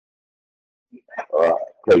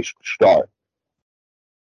place to start.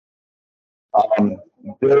 Um,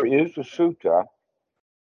 there is a sutta,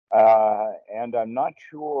 and I'm not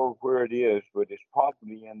sure where it is, but it's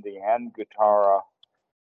probably in the Anguttara,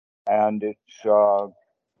 and it's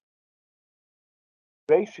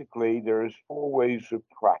basically there's four ways of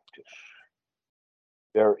practice.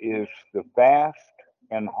 There is the fast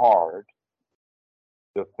and hard,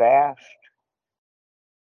 the fast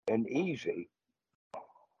and easy,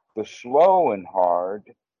 the slow and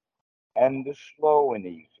hard, and the slow and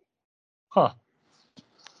easy. Huh.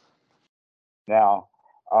 Now,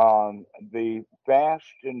 the fast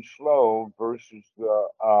and slow versus the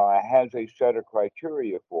has a set of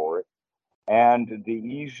criteria for it, and the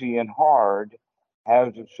easy and hard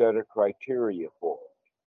has a set of criteria for it.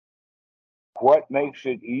 What makes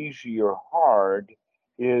it easy or hard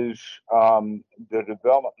is the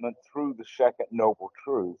development through the second noble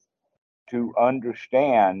truth to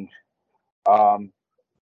understand um,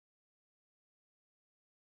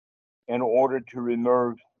 in order to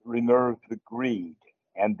remove the greed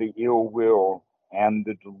and the ill will and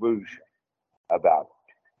the delusion about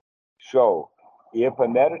it. So, if a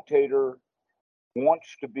meditator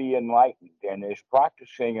wants to be enlightened and is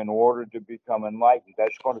practicing in order to become enlightened,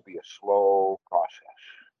 that's going to be a slow process.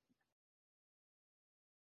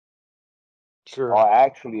 Sure. Or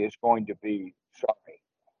actually, it's going to be, sorry,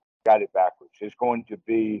 got it backwards. It's going to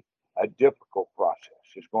be a difficult process.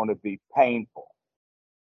 It's going to be painful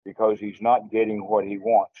because he's not getting what he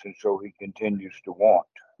wants, and so he continues to want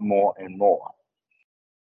more and more.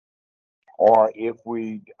 Or if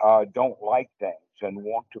we don't like things and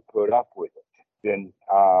want to put up with it, then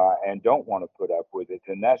and don't want to put up with it,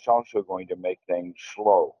 then that's also going to make things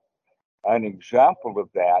slow. An example of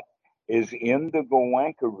that is in the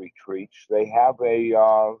Goenka retreats. They have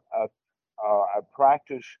a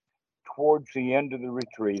practice towards the end of the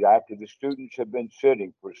retreat after the students have been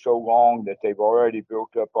sitting for so long that they've already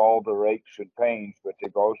built up all their aches and pains, but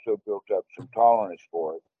they've also built up some tolerance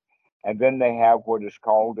for it. And then they have what is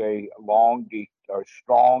called a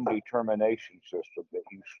strong determination system, that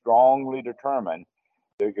you strongly determine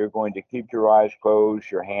that you're going to keep your eyes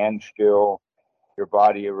closed, your hands still, your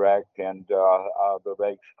body erect, and the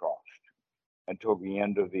legs crossed until the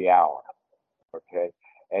end of the hour. Okay.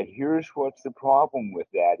 And here's what's the problem with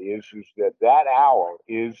that is that hour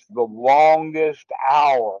is the longest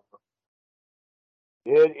hour.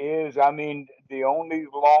 It is, I mean, the only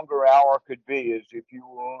longer hour could be is if you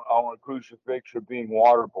were on a crucifix or being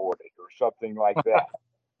waterboarded or something like that.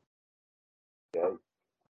 Okay.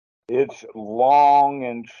 It's long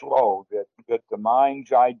and slow that the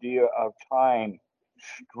mind's idea of time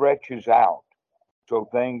stretches out. So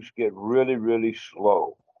things get really, really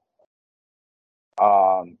slow.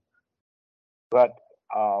 But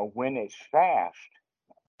when it's fast,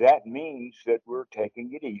 that means that we're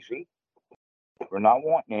taking it easy. We're not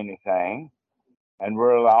wanting anything, and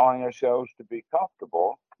we're allowing ourselves to be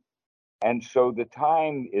comfortable. And so the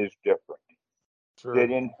time is different. Sure.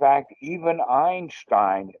 That in fact, even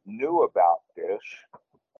Einstein knew about this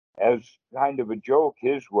as kind of a joke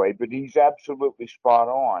his way, but he's absolutely spot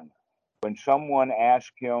on. When someone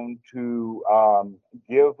asked him to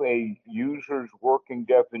give a user's working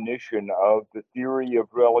definition of the theory of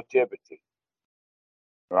relativity,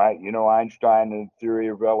 right? You know, Einstein and the theory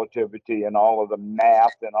of relativity and all of the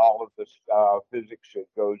math and all of the physics that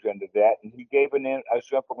goes into that. And he gave a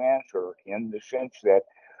simple answer in the sense that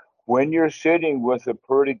when you're sitting with a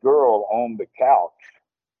pretty girl on the couch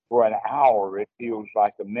for an hour, it feels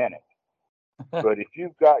like a minute. But if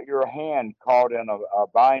you've got your hand caught in a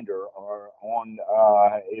binder or on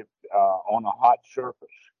on a hot surface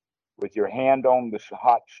with your hand on the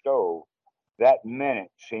hot stove, that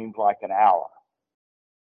minute seems like an hour.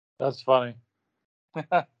 That's funny.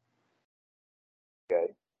 Okay,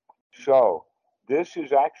 so this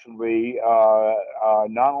is actually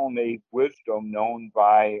not only wisdom known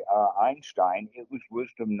by Einstein; it was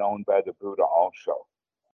wisdom known by the Buddha also.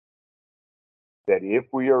 That if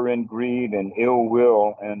we are in greed and ill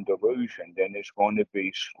will and delusion, then it's going to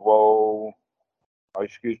be slow, or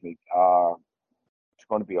excuse me, it's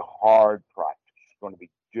going to be a hard practice. It's going to be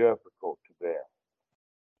difficult to bear.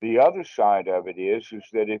 The other side of it is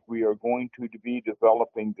that if we are going to be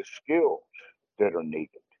developing the skills that are needed,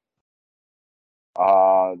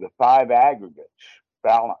 the five aggregates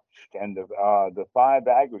balanced, and the five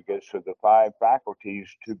aggregates or the five faculties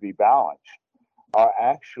to be balanced are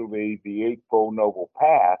actually the Eightfold Noble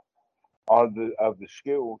Path of the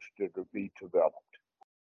skills that are be developed.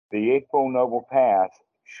 The Eightfold Noble Path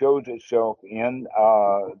shows itself in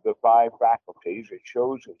the five faculties. It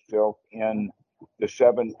shows itself in the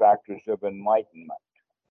seven factors of enlightenment.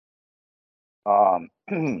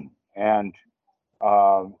 And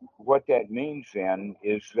what that means then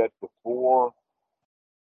is that the four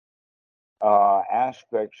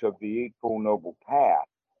aspects of the Eightfold Noble Path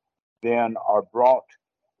then are brought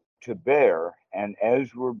to bear. And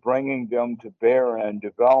as we're bringing them to bear and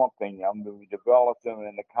developing them, we develop them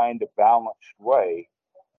in a kind of balanced way.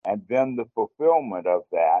 And then the fulfillment of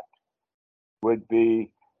that would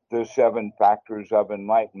be the seven factors of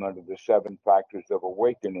enlightenment, or the seven factors of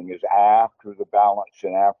awakening, is after the balance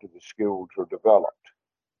and after the skills are developed.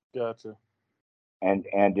 Gotcha. And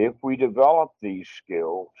if we develop these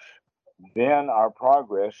skills, then our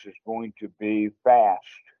progress is going to be fast.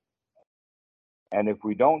 And if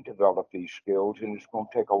we don't develop these skills, then it's going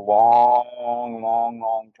to take a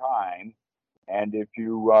long time. And if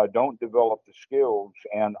you don't develop the skills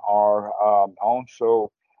and are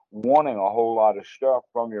also wanting a whole lot of stuff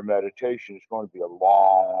from your meditation, it's going to be a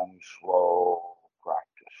long, slow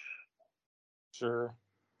practice. Sure.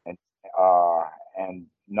 And uh, and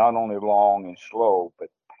not only long and slow, but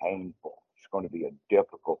painful. It's going to be a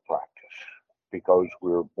difficult practice because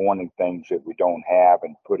we're wanting things that we don't have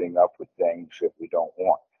and putting up with things that we don't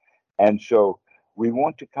want. And so we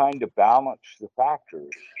want to kind of balance the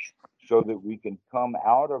factors so that we can come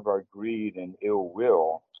out of our greed and ill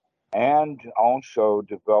will and also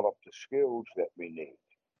develop the skills that we need.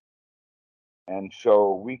 And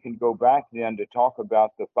so we can go back then to talk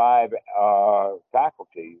about the five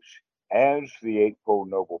faculties as the Eightfold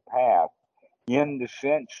Noble Path, in the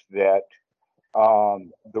sense that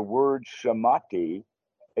the word samadhi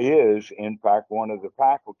is, in fact, one of the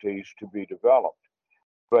faculties to be developed.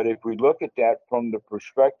 But if we look at that from the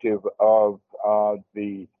perspective of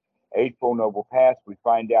the Eightfold Noble Path, we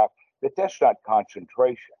find out that that's not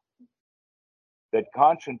concentration. That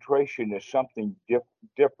concentration is something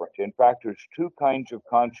different. In fact, there's two kinds of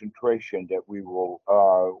concentration that we will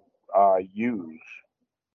use.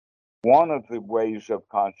 One of the ways of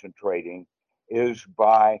concentrating is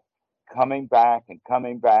by coming back and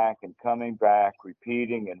coming back and coming back,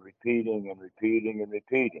 repeating and repeating and repeating and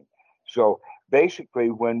repeating. So basically,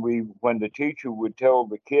 when the teacher would tell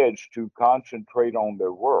the kids to concentrate on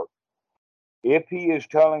their work, if he is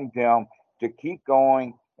telling them to keep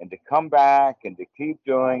going and to come back and to keep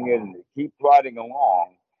doing it and to keep plodding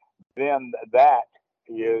along, then that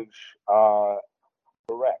is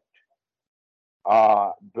correct.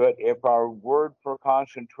 But if our word for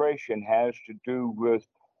concentration has to do with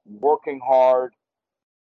working hard,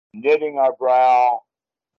 knitting our brow,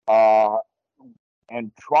 uh,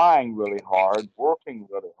 and trying really hard, working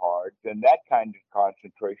really hard, then that kind of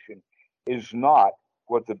concentration is not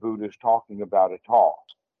what the Buddha is talking about at all.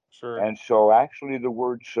 Sure. And so actually the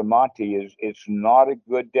word samadhi is, it's not a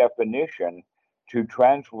good definition to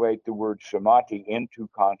translate the word samadhi into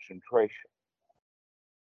concentration,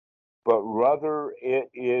 but rather it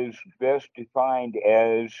is best defined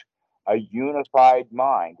as a unified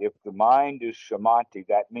mind. If the mind is samadhi,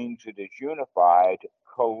 that means it is unified,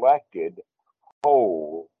 collected,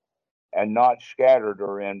 whole, and not scattered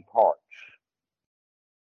or in parts.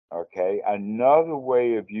 Okay, another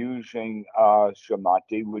way of using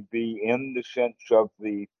samadhi would be in the sense of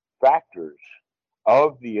the factors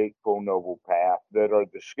of the Eightfold Noble Path that are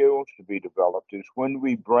the skills to be developed, is when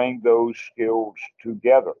we bring those skills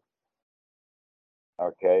together.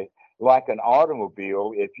 Okay, like an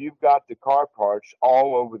automobile, if you've got the car parts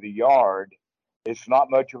all over the yard, it's not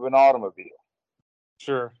much of an automobile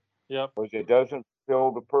Sure. Yep. because it doesn't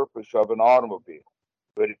fulfill the purpose of an automobile.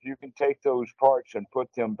 But if you can take those parts and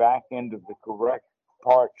put them back into the correct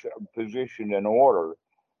parts position and order,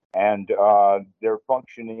 and they're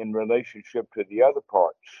functioning in relationship to the other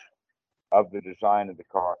parts of the design of the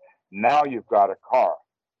car, now you've got a car.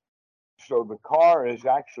 So the car is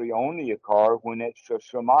actually only a car when it's a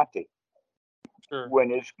samadhi, Sure.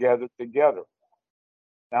 when it's gathered together.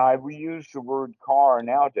 Now, we use the word car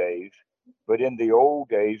nowadays, but in the old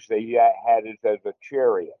days, they had it as a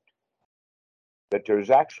chariot. That there's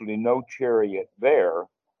actually no chariot there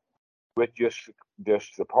with just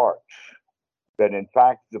the parts. That in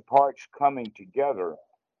fact, the parts coming together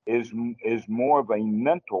is more of a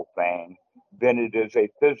mental thing than it is a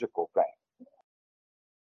physical thing.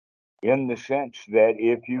 In the sense that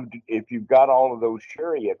if you've got all of those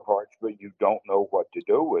chariot parts, but you don't know what to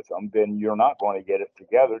do with them, then you're not going to get it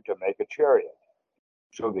together to make a chariot.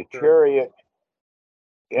 So the Sure. chariot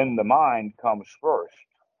in the mind comes first.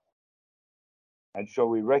 And so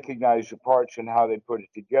we recognize the parts and how they put it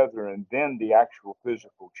together, and then the actual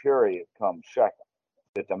physical chariot comes second.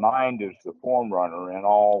 That the mind is the form runner in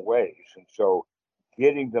all ways. And so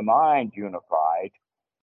getting the mind unified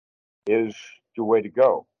is the way to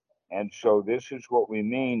go. And so this is what we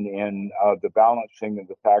mean in the balancing of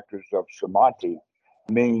the factors of samadhi,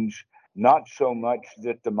 means not so much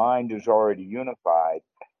that the mind is already unified,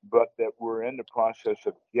 but that we're in the process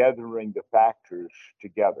of gathering the factors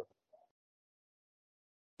together.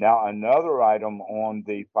 Now, another item on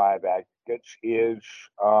the five aggregates is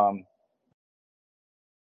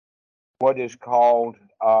what is called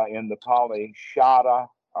in the Pali shada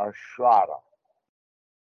or shraddha.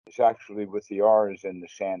 It's actually with the R's in the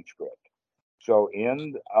Sanskrit. So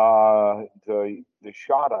in the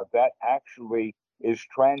shada, that actually is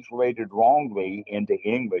translated wrongly into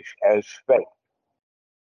English as faith.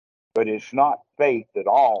 But it's not faith at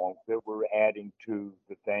all that we're adding to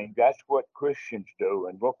the thing. That's what Christians do.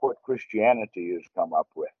 And look what Christianity has come up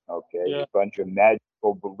with. Okay. Yeah. A bunch of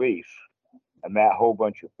magical beliefs and that whole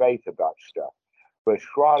bunch of faith about stuff. But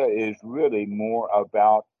Shraddha is really more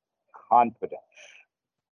about confidence.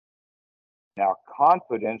 Now,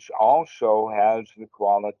 confidence also has the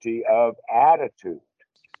quality of attitude.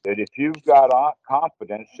 That if you've got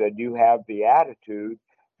confidence, that you have the attitude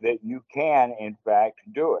that you can, in fact,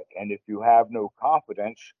 do it. And if you have no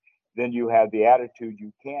confidence, then you have the attitude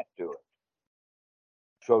you can't do it.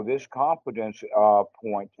 So this confidence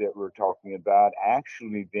point that we're talking about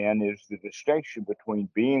actually then is the distinction between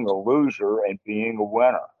being a loser and being a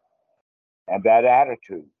winner, and that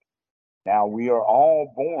attitude. Now, we are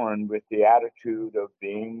all born with the attitude of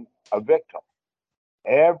being a victim.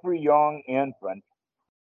 Every young infant,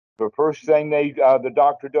 the first thing the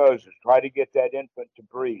doctor does is try to get that infant to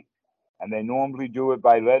breathe. And they normally do it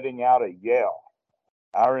by letting out a yell.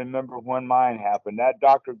 I remember when mine happened. That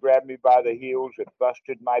doctor grabbed me by the heels and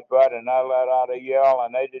busted my butt, and I let out a yell,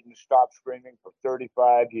 and they didn't stop screaming for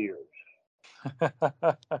 35 years.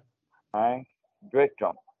 Right?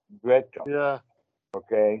 Victim. Victim. Yeah.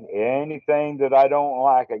 Okay. Anything that I don't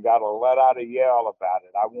like, I got to let out a yell about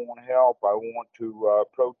it. I want help. I want to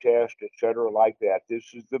protest, etc., like that.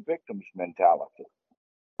 This is the victim's mentality.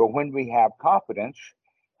 But when we have confidence,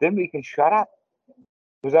 then we can shut up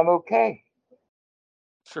because I'm okay.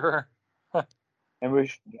 Sure.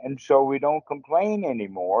 And so we don't complain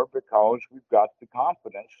anymore because we've got the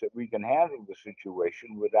confidence that we can handle the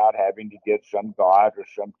situation without having to get some god or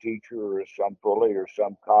some teacher or some bully or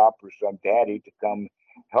some cop or some daddy to come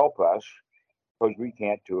help us because we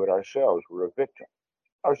can't do it ourselves. We're a victim.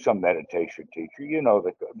 Or some meditation teacher. You know,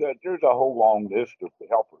 there's a whole long list of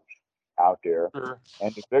helpers out there, Sure.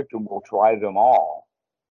 and the victim will try them all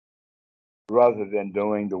rather than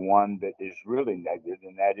doing the one that is really negative,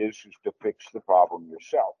 and that is to fix the problem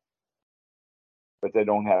yourself. But they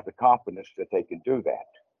don't have the confidence that they can do that.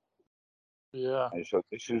 Yeah. And so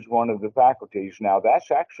this is one of the faculties. Now,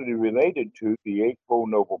 that's actually related to the Eightfold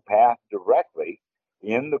Noble Path directly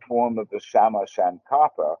in the form of the Samma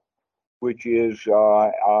Sankappa, which is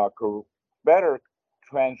better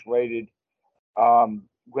translated.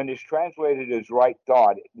 When it's translated as right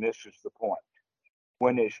thought, it misses the point.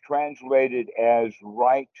 When it's translated as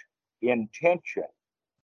right intention,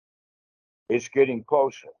 it's getting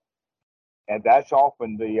closer. And that's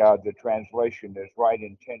often the translation is right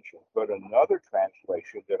intention. But another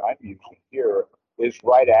translation that I'm using here is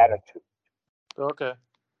right attitude. Okay.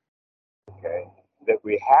 Okay. That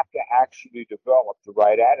we have to actually develop the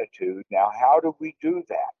right attitude. Now, how do we do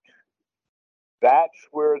that? That's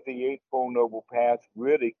where the Eightfold Noble Path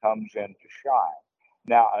really comes in to shine.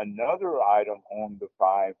 Now, another item on the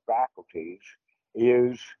five faculties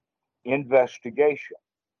is investigation,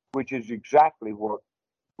 which is exactly what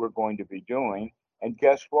we're going to be doing. And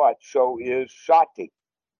guess what? So is sati.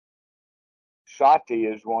 Sati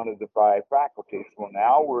is one of the five faculties. Well,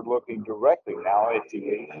 now we're looking directly now at the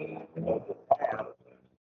Eightfold Noble Path,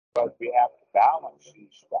 but we have to balance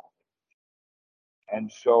these factors.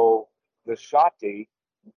 And so the sati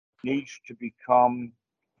needs to become,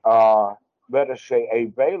 let us say,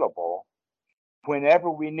 available whenever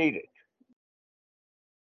we need it.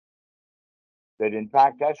 That in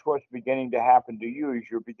fact, that's what's beginning to happen to you is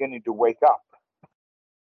you're beginning to wake up.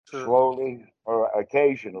 Sure. Slowly or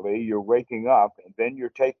occasionally, you're waking up and then you're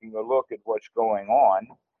taking a look at what's going on.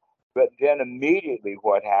 But then immediately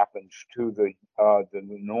what happens to the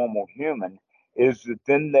normal human is that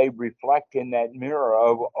then they reflect in that mirror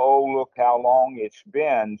of, oh, look how long it's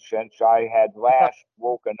been since I had last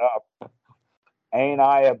woken up. Ain't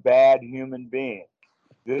I a bad human being?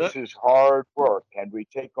 This is hard work. And we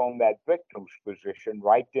take on that victim's position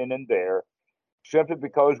right then and there, simply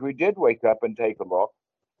because we did wake up and take a look.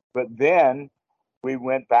 But then we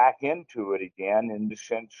went back into it again in the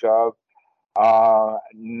sense of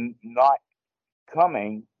not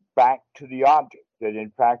coming back to the object. That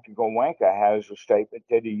in fact, Goenka has a statement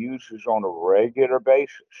that he uses on a regular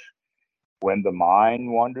basis. When the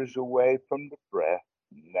mind wanders away from the breath,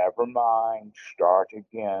 never mind, start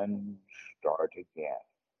again,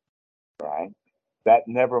 right? That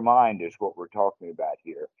never mind is what we're talking about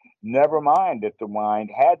here. Never mind that the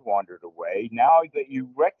mind had wandered away. Now that you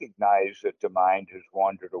recognize that the mind has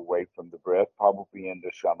wandered away from the breath, probably into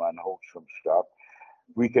some unwholesome stuff,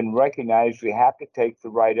 we can recognize we have to take the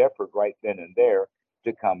right effort right then and there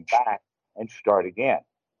to come back and start again,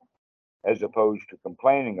 as opposed to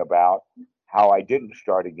complaining about how I didn't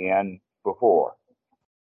start again before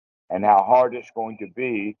and how hard it's going to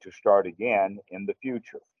be to start again in the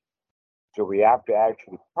future. So we have to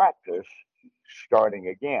actually practice starting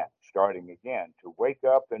again, to wake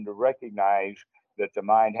up and to recognize that the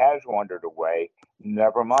mind has wandered away.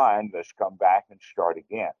 Never mind, let's come back and start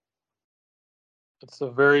again. It's a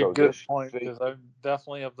very So good this, point see, because I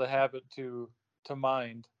definitely have the habit to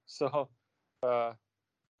mind. So, uh,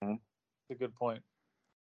 hmm, it's a good point.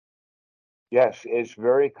 yes, it's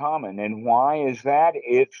very common. And why is that?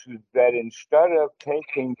 It's that instead of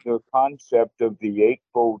taking the concept of the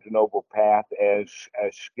Eightfold Noble Path as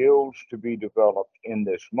skills to be developed in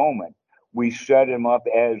this moment, we set them up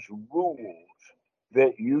as rules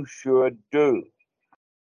that you should do.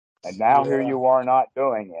 And now here Yeah. you are not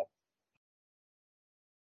doing it.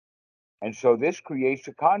 And so this creates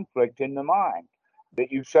a conflict in the mind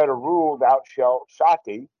that you set a rule, thou shalt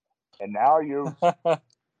sati, and now you've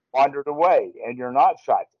wandered away and you're not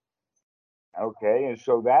sati. Okay, and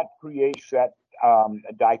so that creates that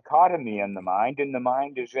dichotomy in the mind, and the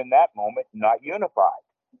mind is in that moment not unified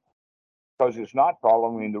because it's not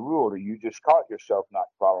following the rule, or you just caught yourself not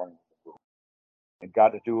following the rule and got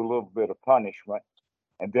to do a little bit of punishment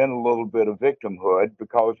and then a little bit of victimhood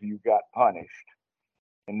because you got punished.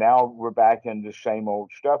 And now we're back into the same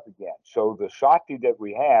old stuff again. So the sati that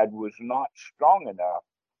we had was not strong enough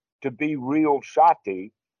to be real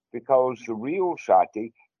sati because the real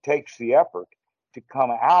sati takes the effort to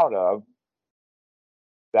come out of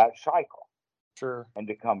that cycle Sure. and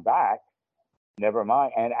to come back, never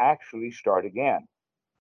mind, and actually start again.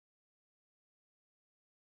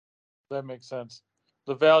 That makes sense.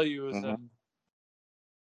 The value is Mm-hmm. in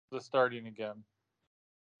the starting again.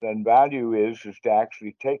 Then value is to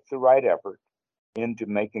actually take the right effort into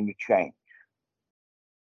making a change.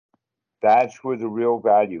 That's where the real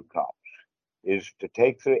value comes, is to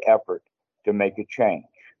take the effort to make a change.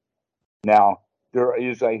 Now, there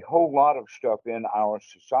is a whole lot of stuff in our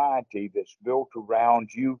society that's built around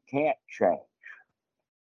you can't change.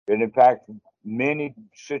 And in fact, many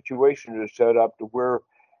situations are set up to where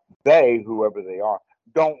they, whoever they are,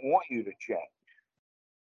 don't want you to change.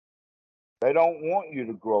 They don't want you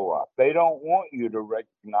to grow up. They don't want you to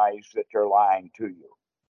recognize that they're lying to you.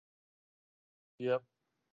 Yep.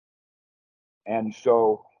 And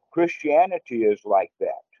so Christianity is like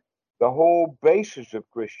that. The whole basis of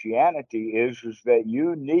Christianity is that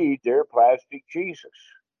you need their plastic Jesus.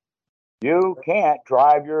 You can't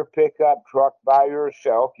drive your pickup truck by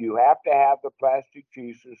yourself. You have to have the plastic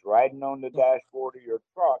Jesus riding on the dashboard of your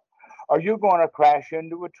truck, or you're going to crash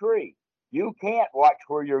into a tree. You can't watch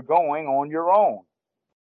where you're going on your own.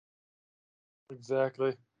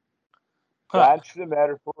 Exactly. Huh. That's the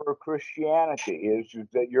metaphor of Christianity is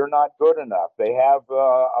that you're not good enough. They have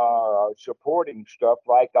supporting stuff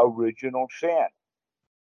like original sin.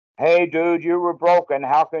 Hey, dude, you were broken.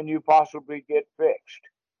 How can you possibly get fixed?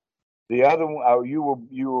 The other one, you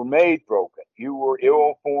were made broken. You were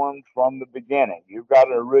ill formed from the beginning. You've got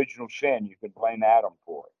an original sin. You can blame Adam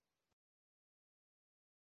for it.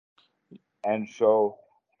 And so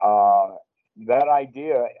that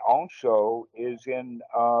idea also is in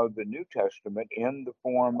the New Testament in the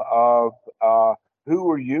form of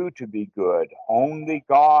who are you to be good? Only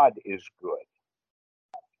God is good.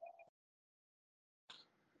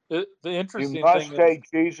 The You interesting thing must is,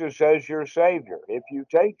 take Jesus as your Savior. If you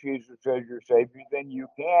take Jesus as your Savior, then you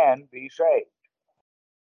can be saved.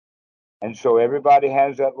 And so everybody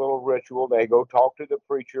has that little ritual. They go talk to the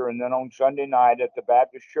preacher, and then on Sunday night at the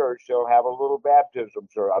Baptist church, they'll have a little baptism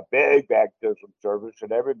service, a big baptism service,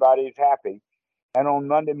 and everybody's happy. And on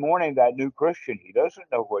Monday morning, that new Christian, he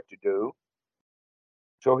doesn't know what to do.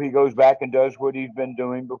 So he goes back and does what he's been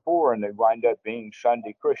doing before, and they wind up being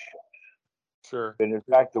Sunday Christians. sure. And in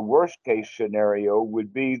fact, the worst case scenario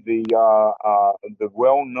would be the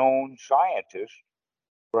well-known scientist,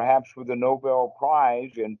 perhaps with a Nobel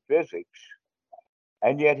Prize in physics,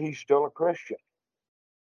 and yet he's still a Christian.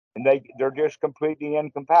 And they're just completely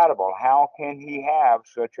incompatible. How can he have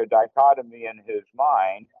such a dichotomy in his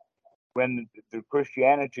mind when the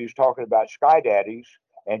Christianity is talking about sky daddies,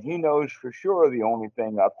 and he knows for sure the only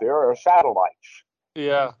thing up there are satellites?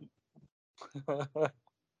 Yeah.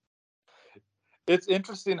 It's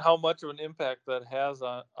interesting how much of an impact that has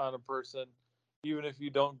on a person, even if you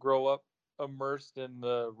don't grow up immersed in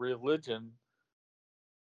the religion.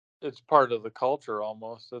 It's part of the culture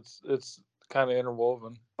almost. It's kind of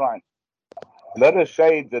interwoven. Right. Let us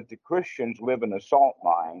say that the Christians live in a salt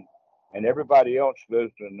mine and everybody else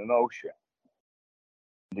lives in an ocean.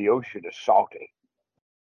 The ocean is salty.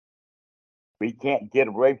 We can't get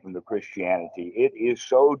away from the Christianity. It is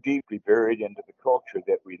so deeply buried into the culture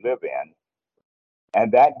that we live in.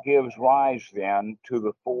 And that gives rise then to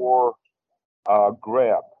the four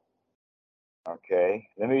greb. Okay,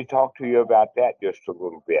 let me talk to you about that just a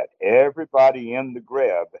little bit. Everybody in the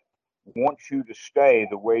greb wants you to stay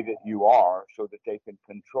the way that you are so that they can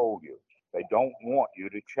control you. They don't want you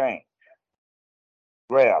to change.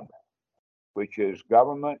 Greb, which is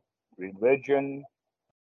government, religion,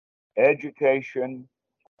 education,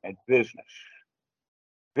 and business.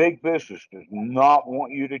 Big business does not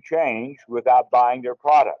want you to change without buying their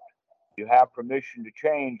product. You have permission to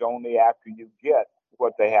change only after you get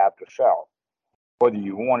what they have to sell, whether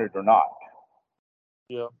you want it or not.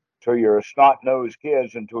 Yeah. So you're a snot-nosed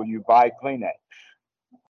kids until you buy Kleenex,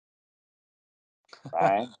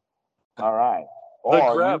 right? All right. The Or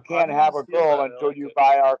you grab. I'm can't gonna have a steal girl that. I until like you it.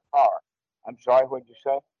 buy our car. I'm sorry, what'd you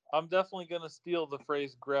say? I'm definitely gonna steal the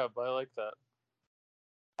phrase grab. I like that.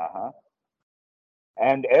 Uh-huh.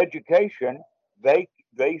 And education, they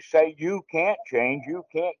say you can't change, you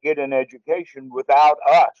can't get an education without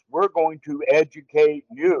us. We're going to educate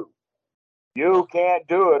you. You can't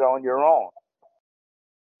do it on your own.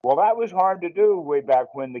 Well, that was hard to do way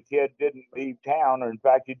back when the kid didn't leave town, or in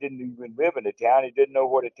fact, he didn't even live in a town. He didn't know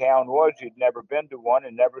what a town was. He'd never been to one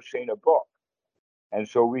and never seen a book. And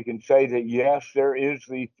so we can say that yes, there is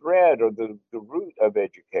the thread or the root of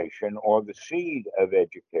education or the seed of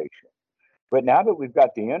education. But now that we've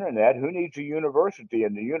got the internet, who needs a university?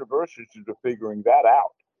 And the universities are figuring that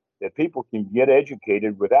out, that people can get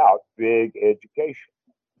educated without big education.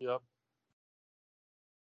 Yep.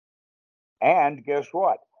 And guess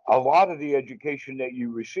what? A lot of the education that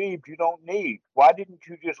you received, you don't need. Why didn't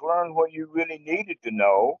you just learn what you really needed to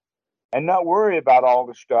know and not worry about all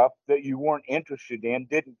the stuff that you weren't interested in,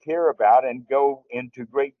 didn't care about, and go into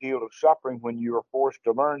great deal of suffering when you are forced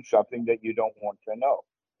to learn something that you don't want to know?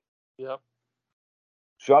 Yep.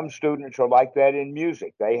 Some students are like that in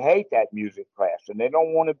music. They hate that music class and they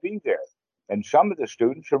don't want to be there. And some of the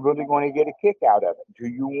students are really going to get a kick out of it. Do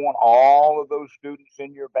you want all of those students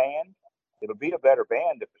in your band? It'll be a better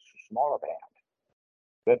band if it's a smaller band.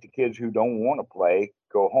 Let the kids who don't want to play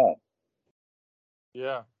go home.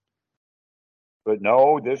 Yeah. But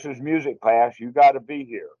no, this is music class. You got to be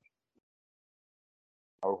here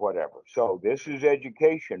or whatever. So this is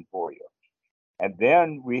education for you. And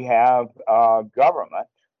then we have government,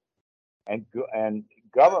 and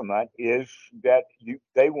government is that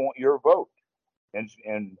they want your vote, and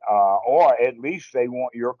or at least they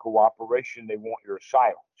want your cooperation. They want your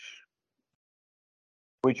silence,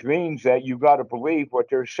 which means that you got to believe what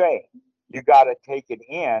they're saying. You got to take it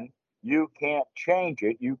in. You can't change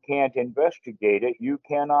it. You can't investigate it. You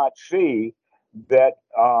cannot see that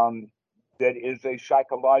that is a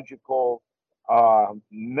psychological,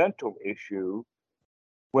 mental issue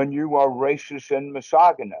when you are racist and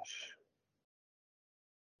misogynist.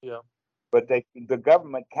 Yep. But the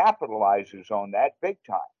government capitalizes on that big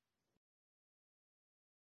time.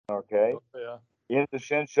 Okay, Oh, yeah. in the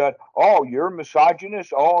sense that, oh, you're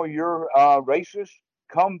misogynist, oh, you're racist,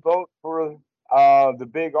 come vote for the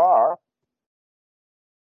big R,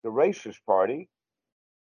 the racist party,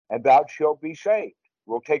 and thou shalt be saved.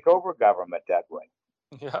 We'll take over government that way.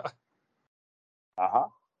 Yeah. Uh-huh.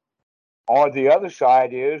 Or the other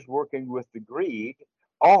side is working with the greed.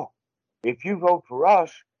 Oh, if you vote for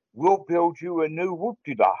us, we'll build you a new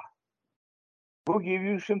whoop-de-da. We'll give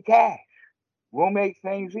you some cash. We'll make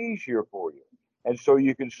things easier for you. And so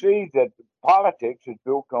you can see that politics is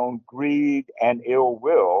built on greed and ill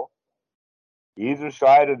will, either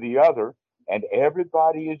side or the other, and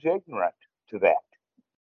everybody is ignorant to that.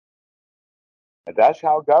 And that's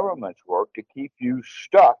how governments work to keep you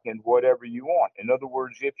stuck in whatever you want. In other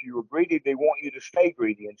words, if you are greedy, they want you to stay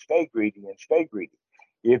greedy and stay greedy and stay greedy.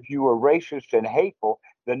 If you are racist and hateful,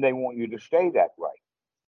 then they want you to stay that way.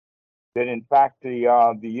 That in fact,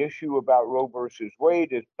 the issue about Roe versus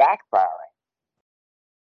Wade is backfiring.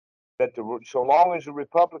 That so long as the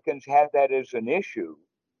Republicans had that as an issue,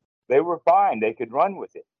 they were fine. They could run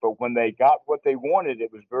with it. But when they got what they wanted,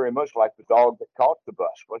 it was very much like the dog that caught the bus.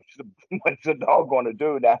 What's the dog going to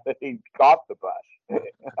do now that he caught the bus?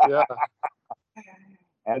 Yeah.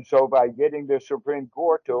 And so by getting the Supreme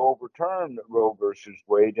Court to overturn Roe versus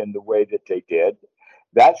Wade in the way that they did,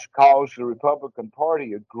 That's caused the Republican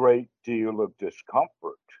Party a great deal of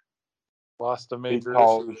discomfort Lost a major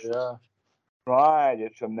issue. because, Yeah. right,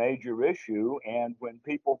 it's a major issue. And when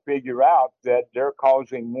people figure out that they're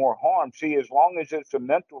causing more harm, see, as long as it's a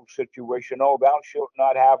mental situation, oh, thou shalt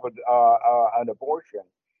not have an abortion,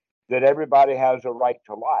 that everybody has a right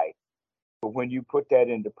to life. But when you put that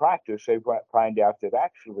into practice, they find out that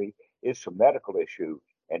actually it's a medical issue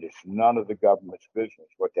and it's none of the government's business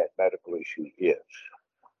what that medical issue is.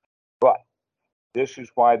 But this is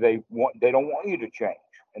why they don't want you to change.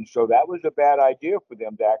 And so that was a bad idea for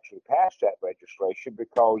them to actually pass that legislation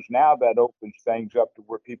because now that opens things up to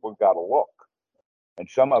where people got to look. And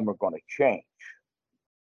some of them are going to change.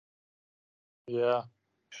 Yeah.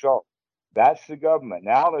 So that's the government.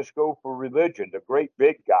 Now let's go for religion, the great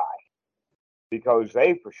big guy, because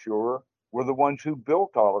they for sure were the ones who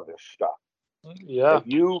built all of this stuff Yeah. that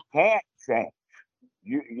you can't change.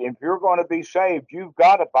 If you're going to be saved, you've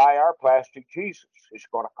got to buy our plastic Jesus. It's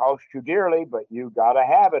going to cost you dearly, but you got to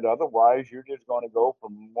have it. Otherwise, you're just going to go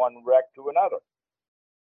from one wreck to another.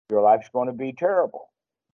 Your life's going to be terrible.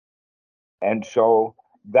 And so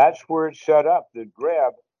that's where it's set up. The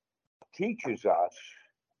Greb teaches us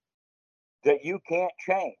that you can't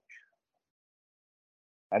change.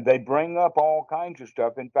 And they bring up all kinds of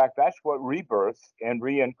stuff. In fact, that's what rebirth and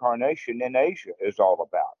reincarnation in Asia is all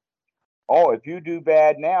about. Oh, if you do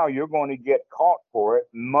bad now, you're going to get caught for it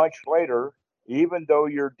much later. Even though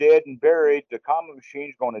you're dead and buried, the karma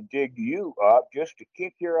machine's going to dig you up just to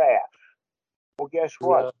kick your ass. Well, guess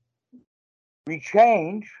what? Yeah. We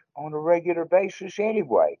change on a regular basis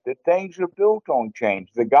anyway. The things are built on change.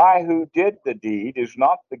 The guy who did the deed is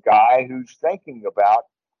not the guy who's thinking about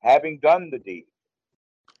having done the deed.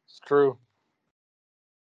 It's true.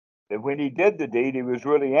 That when he did the deed, he was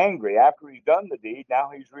really angry. After he's done the deed,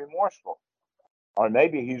 now he's remorseful. Or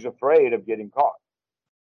maybe he's afraid of getting caught.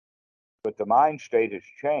 But the mind state has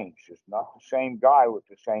changed. It's not the same guy with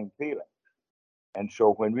the same feeling. And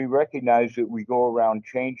so when we recognize that we go around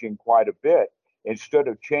changing quite a bit, instead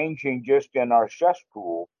of changing just in our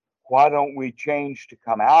cesspool, why don't we change to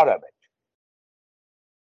come out of it?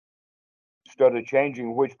 Instead of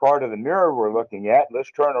changing which part of the mirror we're looking at,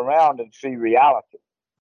 let's turn around and see reality.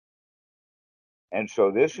 And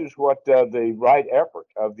so this is what the right effort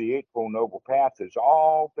of the Eightfold Noble Path is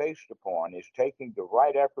all based upon, is taking the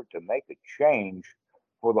right effort to make a change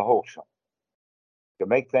for the wholesome, to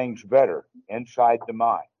make things better inside the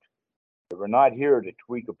mind. We're not here to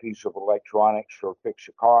tweak a piece of electronics or fix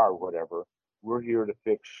a car or whatever. We're here to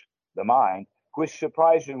fix the mind, which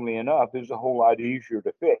surprisingly enough is a whole lot easier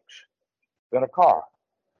to fix than a car.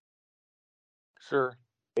 Sure.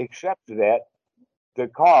 Except that the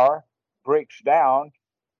car breaks down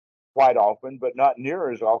quite often, but not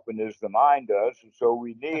near as often as the mind does. And so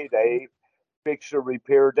we need a fix or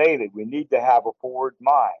repair daily. We need to have a forward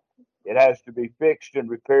mind. It has to be fixed and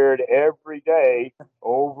repaired every day,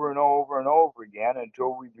 over and over and over again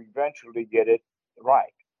until we eventually get it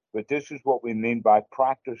right. But this is what we mean by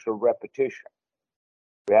practice or repetition.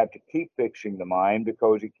 We have to keep fixing the mind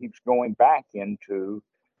because it keeps going back into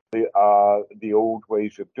the old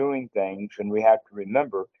ways of doing things, and we have to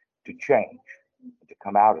remember to change, to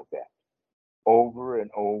come out of that over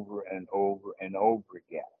and over and over and over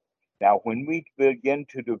again. Now, when we begin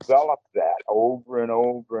to develop that over and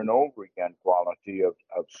over and over again quality of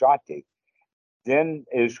sati, then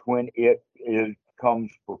is when it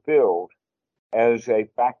comes fulfilled as a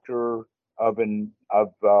factor of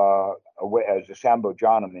as the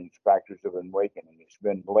Sambhojana means factors of awakening. It's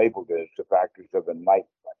been labeled as the factors of enlightenment.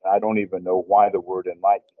 I don't even know why the word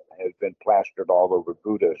enlightenment has been plastered all over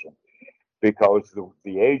Buddhism, because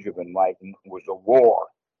the age of enlightenment was a war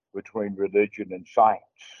between religion and science.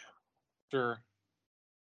 Sure.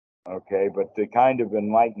 Okay, but the kind of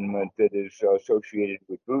enlightenment that is associated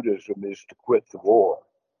with Buddhism is to quit the war.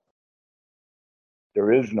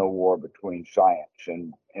 There is no war between science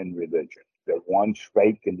and religion. That one's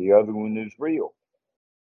fake and the other one is real.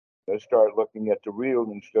 Let's start looking at the real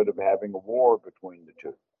instead of having a war between the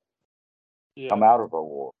two. Yeah. Come out of a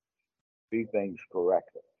war, see things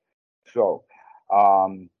correctly. So,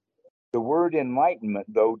 um, the word enlightenment,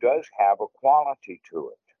 though, does have a quality to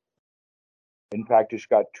it. In fact, it's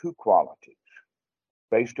got two qualities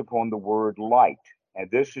based upon the word light. And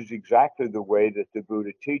this is exactly the way that the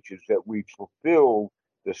Buddha teaches that we fulfill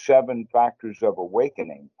the seven factors of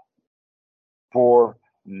awakening for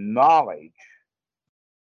knowledge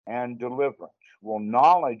and deliverance. Well,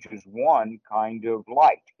 knowledge is one kind of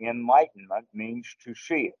light. Enlightenment means to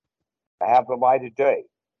see it, to have the light of day,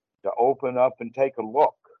 to open up and take a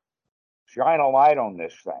look, shine a light on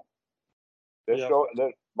this thing. Let's Yeah.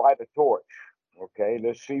 light a torch. Okay,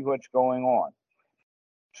 let's see what's going on.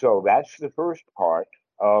 So that's the first part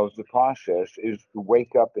of the process, is to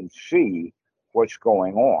wake up and see what's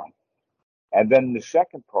going on. And then the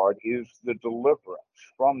second part is the deliverance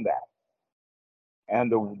from that.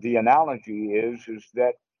 And the analogy is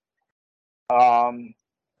that um,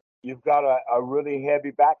 you've got a really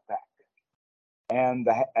heavy backpack, and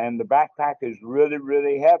the backpack is really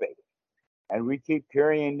really heavy, and we keep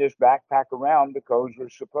carrying this backpack around because we're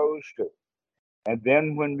supposed to. And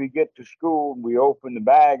then when we get to school, we open the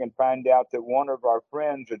bag and find out that one of our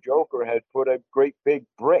friends, a joker, had put a great big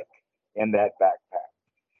brick in that backpack.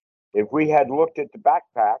 If we had looked at the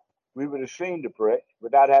backpack, we would have seen the brick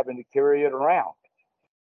without having to carry it around.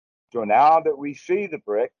 So now that we see the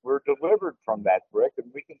brick, we're delivered from that brick and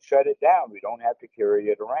we can set it down. We don't have to carry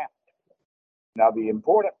it around. Now, the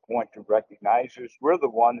important point to recognize is we're the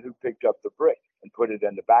one who picked up the brick and put it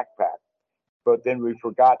in the backpack. But then we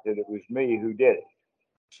forgot that it was me who did it.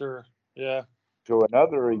 Sure. Yeah. So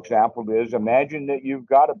another example is, imagine that you've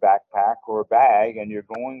got a backpack or a bag and you're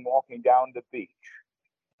going walking down the beach.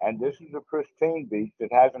 And this is a pristine beach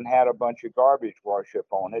that hasn't had a bunch of garbage wash up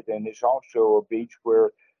on it. And it's also a beach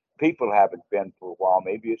where people haven't been for a while.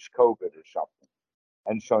 Maybe it's COVID or something.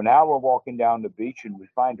 And so now we're walking down the beach and we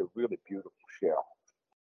find a really beautiful shell.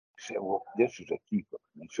 Say, well, this is a keeper.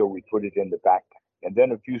 And so we put it in the backpack. And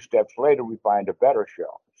then a few steps later, we find a better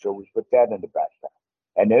shell. So we put that in the backpack.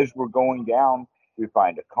 And as we're going down, we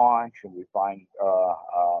find a conch and we find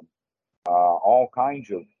all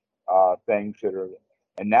kinds of things that are.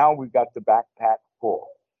 And now we've got the backpack full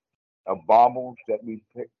of baubles that we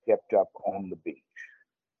kept up on the beach.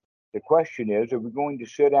 The question is, are we going to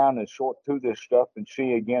sit down and sort through this stuff and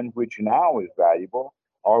see again which now is valuable?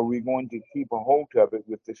 Or are we going to keep a hold of it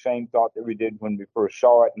with the same thought that we did when we first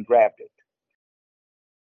saw it and grabbed it?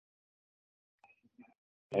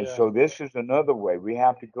 And Yeah. so this is another way. We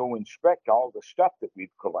have to go inspect all the stuff that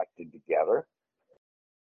we've collected together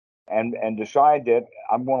and decide that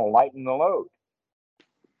I'm going to lighten the load.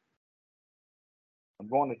 I'm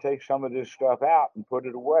going to take some of this stuff out and put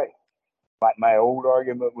it away. Like my old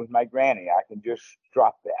argument with my granny, I can just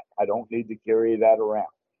drop that. I don't need to carry that around.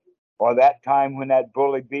 Or that time when that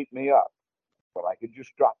bully beat me up, but I could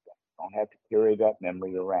just drop that. Don't have to carry that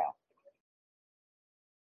memory around.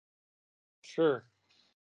 Sure.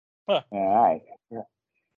 Huh. All right.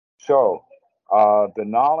 So the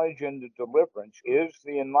knowledge and the deliverance is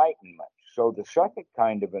the enlightenment. So the second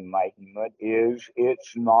kind of enlightenment is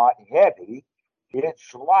it's not heavy,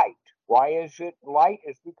 it's light. Why is it light?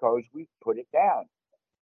 It's because we put it down.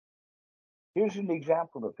 Here's an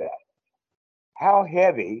example of that. How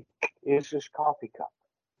heavy is this coffee cup?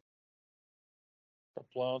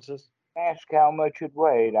 Couple ounces. I ask how much it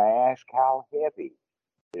weighed. I ask how heavy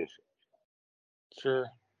is Sure.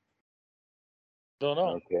 Don't it?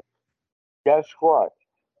 know. Okay. Guess what?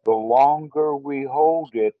 The longer we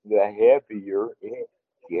hold it, the heavier it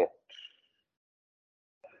gets.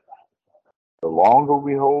 The longer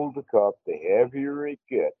we hold the cup, the heavier it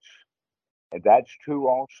gets. And that's true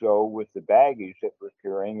also with the baggage that we're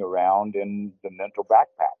carrying around in the mental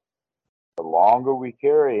backpack. The longer we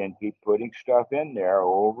carry and keep putting stuff in there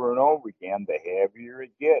over and over again, the heavier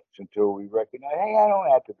it gets until we recognize, hey, I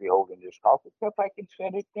don't have to be holding this coffee cup. I can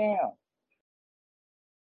set it down.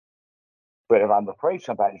 But if I'm afraid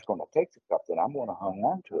somebody's going to take the cup, then I'm going to hang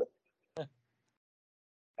on to it.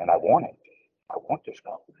 And I want it. I want this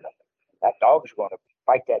coffee cup. That dog's going to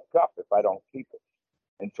fight that cup if I don't keep it.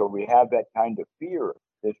 And so we have that kind of fear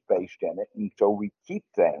that's based in it. And so we keep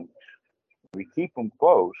things, we keep them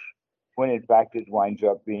close when in fact it winds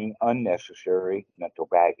up being unnecessary mental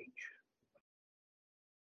baggage.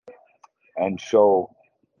 And so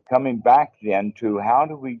coming back then to how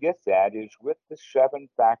do we get that is with the 7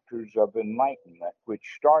 factors of enlightenment, which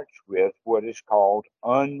starts with what is called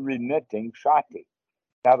unremitting sati.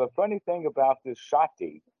 Now, the funny thing about this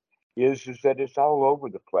sati is that it's all over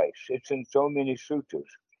the place. It's in so many suttas.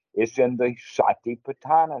 It's in the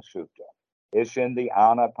Satipatthana Sutta. It's in the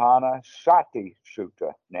Anapanasati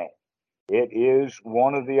Sutta. It is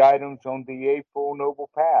one of the items on the Eightfold Noble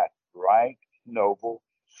Path, right? Noble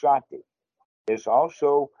Sati. It's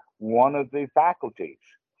also one of the faculties,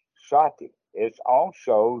 sati. It's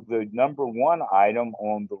also the number one item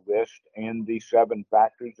on the list in the 7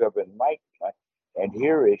 factors of enlightenment. And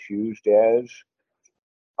here it's used as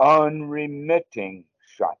unremitting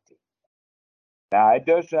sati. Now, it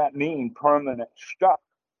does not mean permanent stuck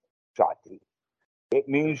sati. It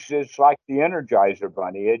means it's like the Energizer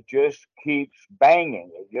Bunny. It just keeps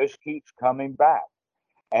banging. It just keeps coming back.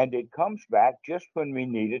 And it comes back just when we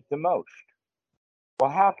need it the most. Well,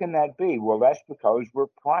 how can that be? Well, that's because we're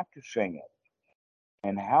practicing it.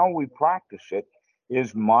 And how we practice it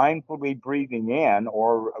is mindfully breathing in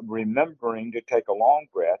or remembering to take a long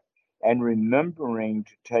breath and remembering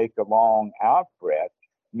to take a long out breath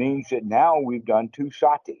means that now we've done two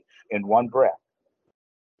satis in one breath.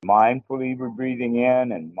 Mindfully we're breathing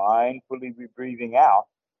in and mindfully we're breathing out.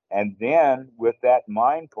 And then with that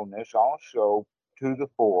mindfulness also to the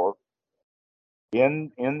fore,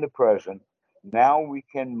 in the present, now we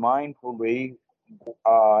can mindfully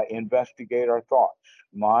investigate our thoughts,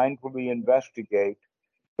 mindfully investigate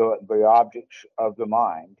the objects of the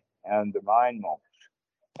mind and the mind moments.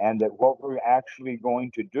 And that what we're actually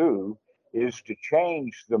going to do is to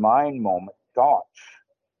change the mind moment thoughts,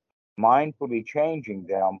 mindfully changing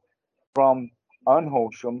them from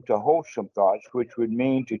unwholesome to wholesome thoughts, which would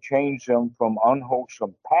mean to change them from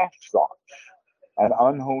unwholesome past thoughts and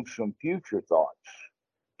unwholesome future thoughts,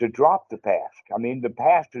 to drop the past. I mean, the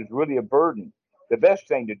past is really a burden. The best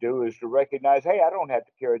thing to do is to recognize, hey, I don't have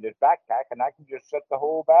to carry this backpack and I can just set the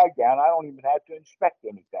whole bag down. I don't even have to inspect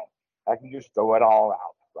anything. I can just throw it all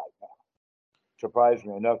out right now.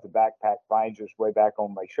 Surprisingly enough, the backpack finds its way back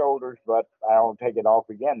on my shoulders, but I don't take it off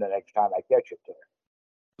again the next time I catch it there.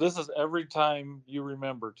 This is every time you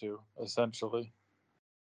remember to, essentially.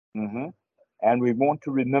 Mm-hmm. And we want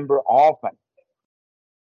to remember often,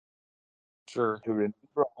 Sure.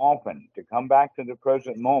 to come back to the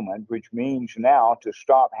present moment, which means now to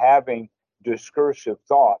stop having discursive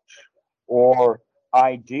thoughts or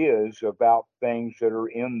ideas about things that are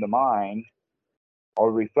in the mind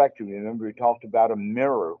or reflective. Remember, we talked about a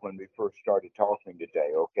mirror when we first started talking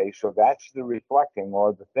today. Okay, so that's the reflecting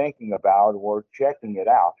or the thinking about or checking it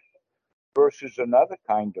out versus another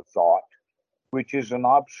kind of thought, which is an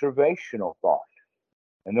observational thought.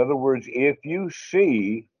 In other words, if you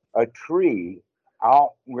see a tree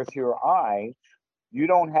out with your eyes, you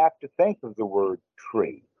don't have to think of the word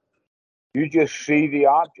tree. You just see the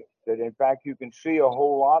object. That in fact, you can see a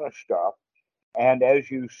whole lot of stuff. And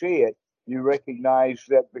as you see it, you recognize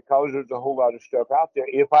that because there's a whole lot of stuff out there,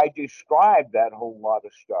 if I describe that whole lot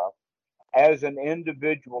of stuff as an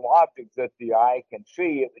individual object that the eye can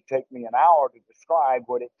see, it would take me an hour to describe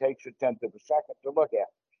what it takes a tenth of a second to look at.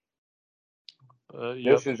 Yep.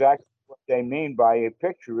 This is actually what they mean by a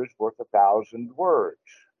picture is worth 1,000 words.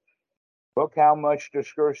 Look how much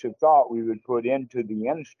discursive thought we would put into the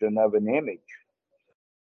instant of an image.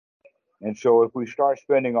 And so, if we start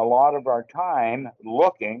spending a lot of our time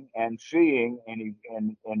looking and seeing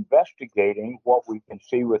and investigating what we can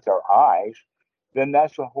see with our eyes, then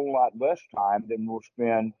that's a whole lot less time than we'll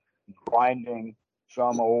spend grinding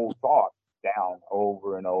some old thought down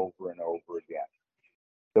over and over and over again.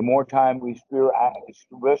 The more time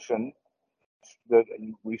listen, that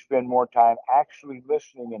we spend more time actually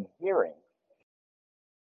listening and hearing.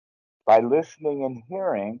 By listening and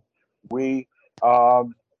hearing, we are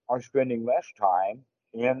spending less time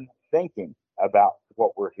in thinking about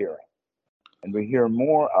what we're hearing, and we hear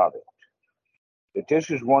more of it. That this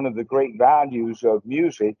is one of the great values of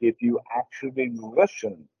music if you actually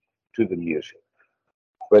listen to the music.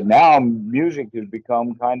 But now music has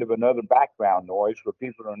become kind of another background noise where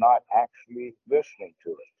people are not actually listening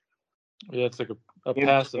to Yeah, it's like a it.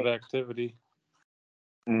 passive activity.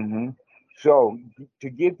 Mm-hmm. So, to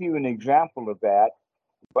give you an example of that,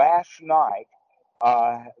 last night,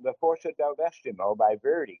 the Forza del Destino by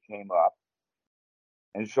Verdi came up,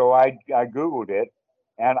 and so I Googled it,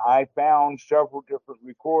 and I found several different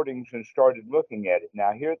recordings and started looking at it.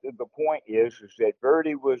 Now, here the point is that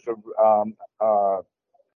Verdi was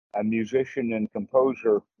a musician and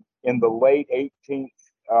composer in the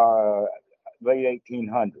uh, late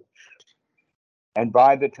 1800s. And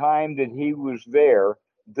by the time that he was there,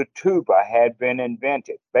 the tuba had been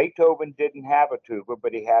invented. Beethoven didn't have a tuba,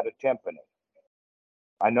 but he had a timpani.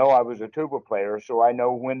 I know I was a tuba player, so I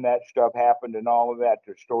know when that stuff happened and all of that.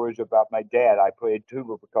 There's stories about my dad. I played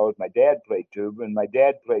tuba because my dad played tuba, and my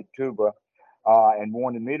dad played tuba and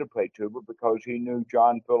wanted me to play tuba because he knew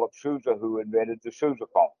John Philip Sousa, who invented the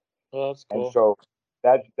sousaphone. Well, that's And cool. so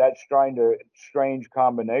that's trying to strange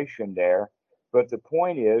combination there. But the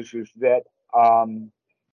point is that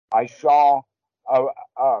I saw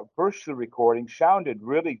first the recording sounded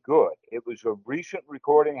really good. It was a recent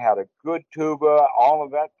recording, had a good tuba, all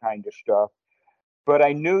of that kind of stuff. But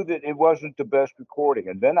I knew that it wasn't the best recording.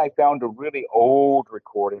 And then I found a really old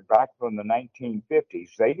recording back from the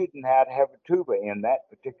 1950s. They didn't have a tuba in that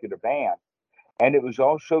particular band. And it was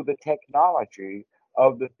also the technology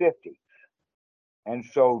of the 50s. And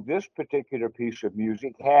so this particular piece of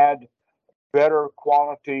music had better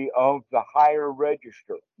quality of the higher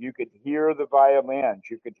register. You could hear the violins,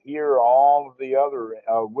 you could hear all of the other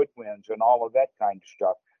woodwinds and all of that kind of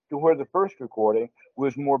stuff. to where the first recording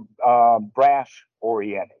was more brass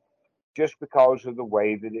oriented, just because of the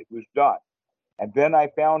way that it was done. And then I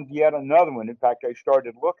found yet another one. In fact, I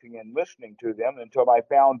started looking and listening to them until I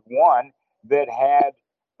found one that had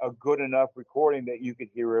a good enough recording that you could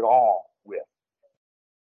hear it all with.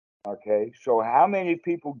 Okay, so how many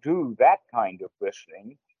people do that kind of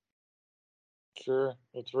listening? Sure,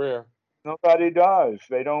 it's rare. Nobody does.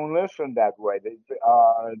 They don't listen that way.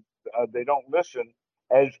 They don't listen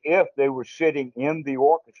as if they were sitting in the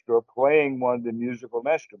orchestra playing one of the musical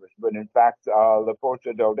instruments. But in fact, La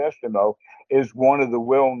Forza del Destino is one of the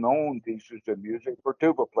well-known pieces of music for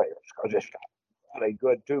tuba players because it's got a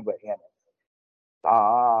good tuba in it.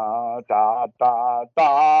 Da da da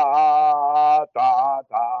da da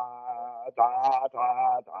da da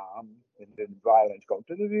da da, and then violins go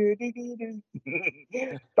da da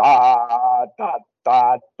da da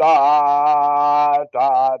da da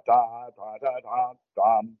da da da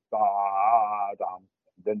dum da dum.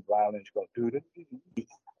 Then violins go do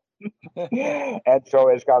and so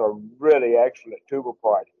it's got a really excellent tuba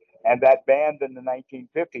part. And that band in the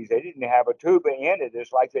 1950s, they didn't have a tuba in it.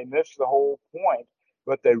 It's like they missed the whole point,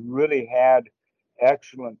 but they really had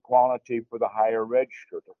excellent quality for the higher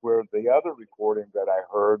register, where the other recording that I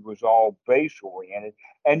heard was all bass oriented.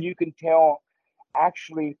 And you can tell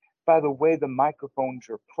actually by the way the microphones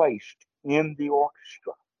are placed in the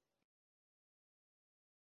orchestra.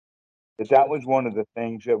 That Sure. was one of the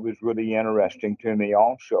things that was really interesting to me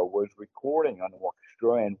also was recording an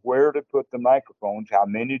orchestra and where to put the microphones. How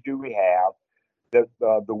many do we have?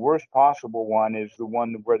 The worst possible one is the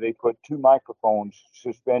one where they put two microphones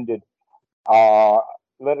suspended, uh,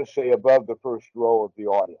 let us say, above the first row of the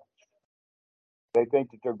audience. They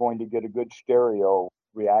think that they're going to get a good stereo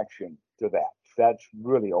reaction to that. That's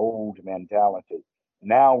really old mentality.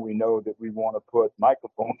 Now we know that we want to put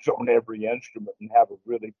microphones on every instrument and have a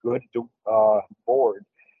really good board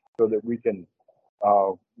so that we can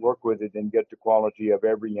work with it and get the quality of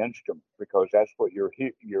every instrument because that's what your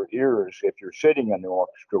ears, if you're sitting in the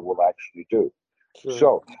orchestra, will actually do. Sure.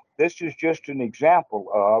 So this is just an example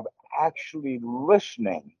of actually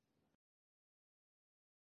listening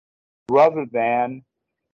rather than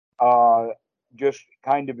uh, just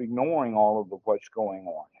kind of ignoring all of what's going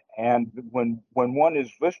on. And when one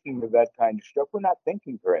is listening to that kind of stuff, we're not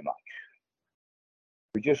thinking very much.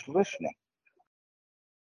 We're just listening.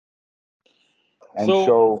 And So,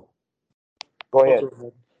 so, go oh, ahead. go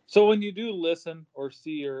ahead. So when you do listen or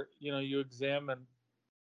see or you examine,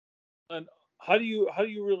 and how do you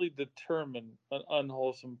really determine an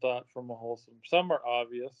unwholesome thought from a wholesome? Some are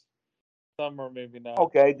obvious, some are maybe not.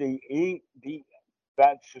 Okay, the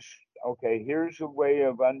that's just, okay. Here's a way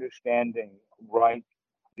of understanding right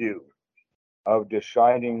view, of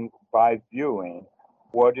deciding by viewing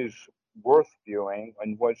what is worth viewing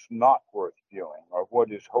and what's not worth viewing, or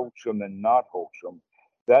what is wholesome and not wholesome.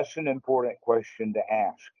 That's an important question to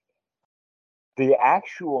ask. The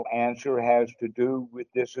actual answer has to do with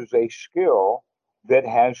this as a skill that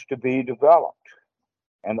has to be developed.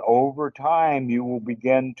 And over time, you will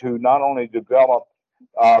begin to not only develop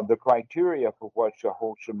the criteria for what's a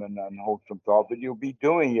wholesome and unwholesome thought, but you'll be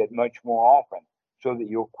doing it much more often so that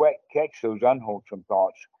you'll catch those unwholesome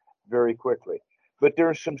thoughts very quickly. But there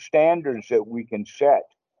are some standards that we can set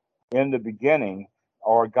in the beginning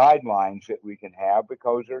or guidelines that we can have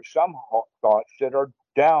because there's some thoughts that are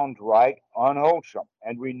downright unwholesome.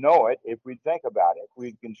 And we know it if we think about it,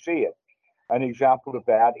 we can see it. An example of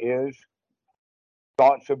that is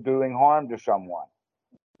thoughts of doing harm to someone,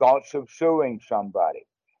 thoughts of suing somebody,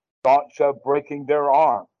 thoughts of breaking their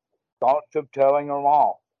arm, thoughts of telling them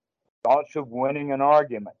off, thoughts of winning an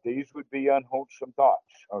argument. These would be unwholesome thoughts,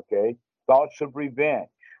 okay? Thoughts of revenge,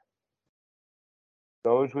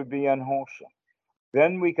 those would be unwholesome.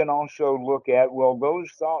 Then we can also look at, well, those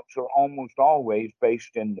thoughts are almost always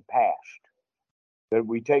based in the past, that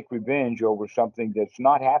we take revenge over something that's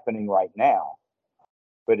not happening right now,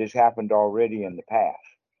 but has happened already in the past.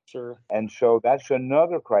 Sure. And so that's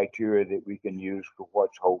another criteria that we can use for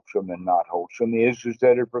what's wholesome and not wholesome is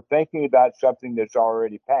that if we're thinking about something that's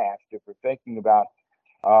already passed, if we're thinking about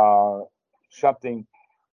something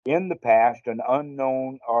in the past, an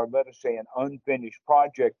unknown, or let us say an unfinished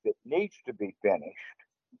project that needs to be finished,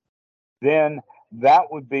 then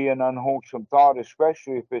that would be an unwholesome thought,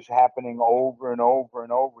 especially if it's happening over and over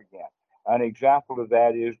and over again. An example of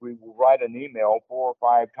that is we will write an email 4 or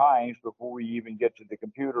 5 times before we even get to the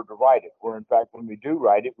computer to write it. Where in fact, when we do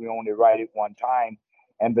write it, we only write it one time.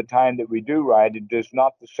 And the time that we do write it is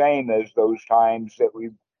not the same as those times that we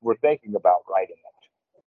were thinking about writing it.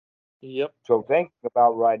 Yep. So thinking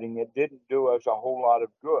about writing it didn't do us a whole lot of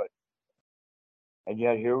good. And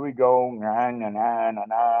yet here we go,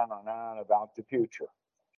 about the future.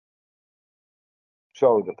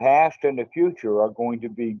 So the past and the future are going to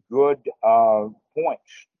be good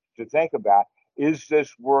points to think about. Is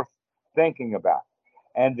this worth thinking about?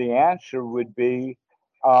 And the answer would be,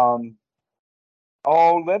 um,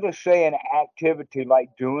 oh, let us say an activity like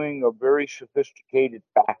doing a very sophisticated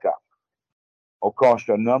backup across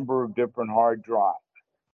a number of different hard drives.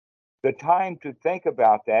 The time to think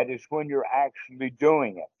about that is when you're actually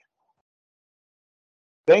doing it.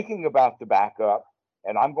 Thinking about the backup,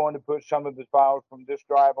 and I'm going to put some of the files from this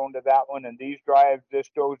drive onto that one, and these drives, this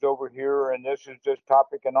goes over here, and this is this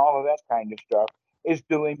topic, and all of that kind of stuff, is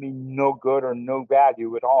doing me no good or no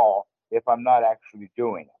value at all if I'm not actually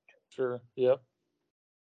doing it. Sure. Yep.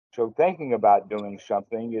 So thinking about doing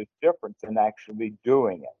something is different than actually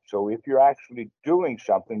doing it. So if you're actually doing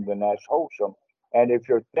something, then that's wholesome. And if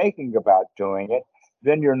you're thinking about doing it,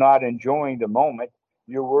 then you're not enjoying the moment.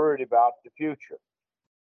 You're worried about the future.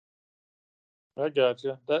 I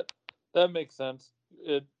gotcha. That makes sense.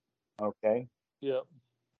 It. Okay. Yep.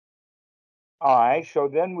 All right. So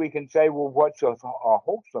then we can say, well, what's a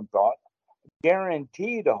wholesome thought?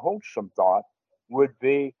 Guaranteed a wholesome thought would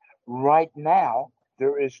be right now,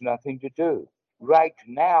 there is nothing to do. Right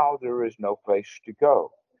now, there is no place to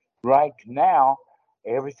go. Right now,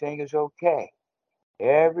 everything is okay.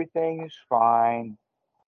 Everything is fine.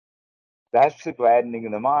 That's the gladdening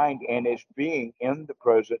of the mind, and it's being in the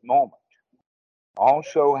present moment.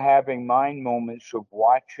 Also, having mind moments of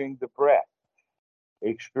watching the breath,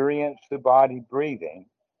 experience the body breathing,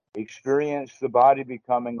 experience the body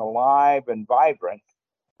becoming alive and vibrant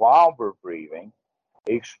while we're breathing,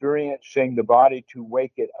 experiencing the body to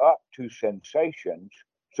wake it up to sensations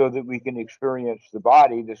so that we can experience the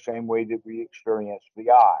body the same way that we experience the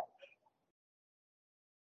eye.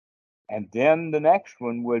 And then the next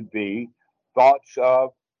one would be thoughts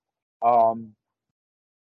of um,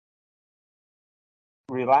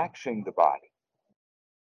 relaxing the body,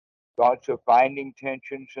 thoughts of finding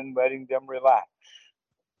tensions and letting them relax.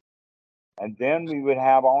 And then we would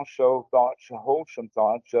have also thoughts, wholesome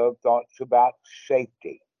thoughts about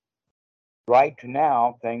safety. Right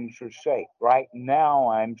now, things are safe. Right now,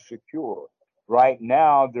 I'm secure. Right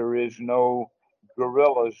now, there is no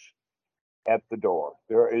gorillas at the door.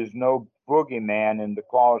 There is no boogeyman in the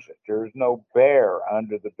closet. There's no bear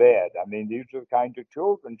under the bed. I mean, these are the kinds of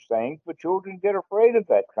children's things, but children get afraid of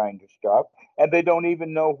that kind of stuff, and they don't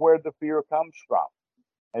even know where the fear comes from.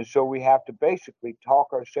 And so we have to basically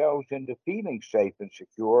talk ourselves into feeling safe and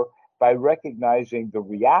secure by recognizing the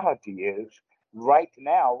reality is right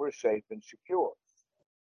now we're safe and secure.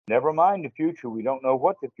 Never mind the future. We don't know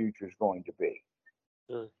what the future is going to be.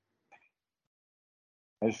 Sure.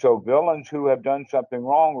 And so villains who have done something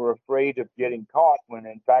wrong are afraid of getting caught when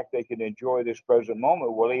in fact they can enjoy this present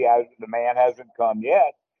moment. Well, the man hasn't come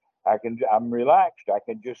yet. I'm relaxed. I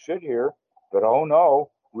can just sit here. But oh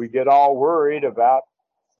no, we get all worried about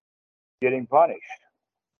getting punished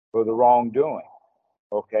for the wrongdoing.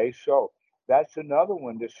 Okay, so that's another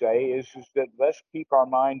one to say is that let's keep our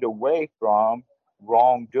mind away from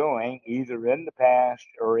wrongdoing, either in the past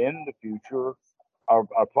or in the future, or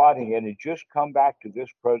plotting it, and just come back to this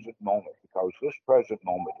present moment because this present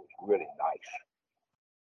moment is really nice.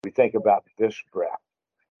 We think about this breath.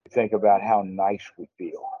 We think about how nice we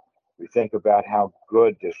feel. We think about how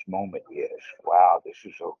good this moment is. Wow, this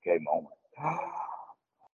is okay moment.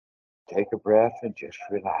 Take a breath and just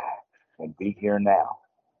relax and be here now.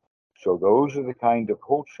 So those are the kind of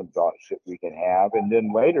wholesome thoughts that we can have, and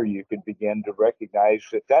then later you could begin to recognize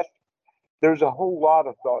that there's a whole lot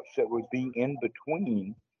of thoughts that would be in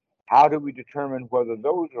between. How do we determine whether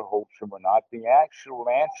those are wholesome or not? The actual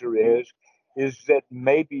answer is that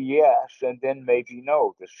maybe yes and then maybe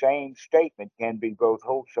no. The same statement can be both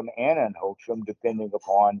wholesome and unwholesome depending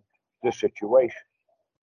upon the situation.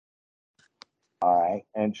 All right.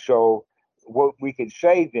 And so what we can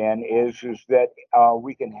say then is that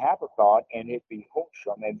we can have a thought and it be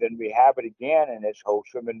wholesome, and then we have it again and it's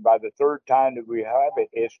wholesome, and by the third time that we have it,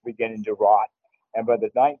 it's beginning to rot, and by the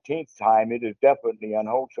 19th time, it is definitely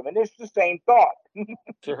unwholesome, and it's the same thought.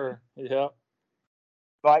 Sure. Yeah.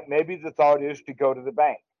 Like maybe the thought is to go to the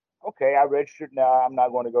bank. Okay, I registered now. I'm not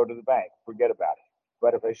going to go to the bank. Forget about it.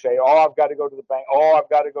 But if I say, oh, I've got to go to the bank, oh, I've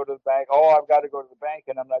got to go to the bank, oh, I've got to go to the bank,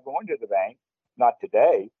 and I'm not going to the bank, not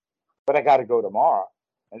today, but I got to go tomorrow.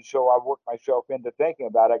 And so I work myself into thinking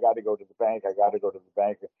about I got to go to the bank. I got to go to the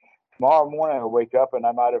bank. Tomorrow morning I wake up and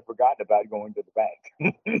I might have forgotten about going to the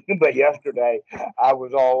bank. But yesterday I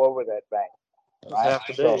was all over that bank. That's Right. half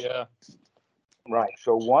the day. So Yeah. right.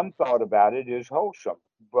 So one thought about it is wholesome.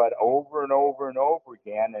 but over and over and over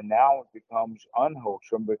again. And now it becomes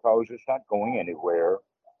unwholesome because it's not going anywhere.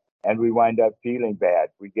 And we wind up feeling bad.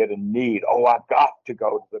 We get a need. Oh, I've got to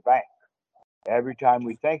go to the bank. Every time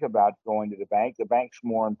we think about going to the bank's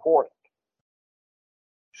more important.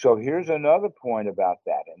 So here's another point about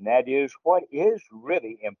that, and that is what is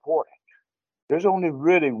really important. There's only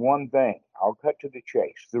really one thing. I'll cut to the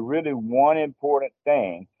chase. The really one important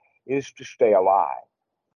thing is to stay alive,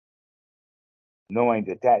 knowing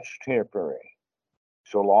that that's temporary.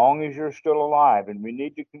 So long as you're still alive, and we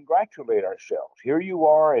need to congratulate ourselves. Here you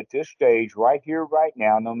are at this stage, right here, right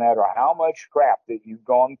now, no matter how much crap that you've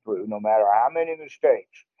gone through, no matter how many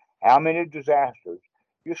mistakes, how many disasters,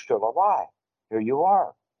 you're still alive. Here you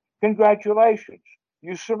are. Congratulations.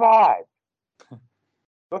 You survived.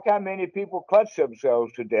 Look how many people clutch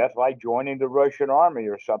themselves to death like joining the Russian army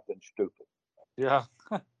or something stupid. Yeah.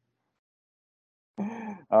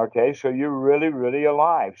 Okay, so you're really, really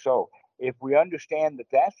alive. So if we understand that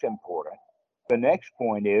that's important, the next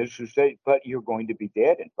point is that, but you're going to be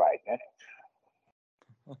dead in 5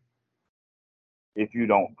 minutes if you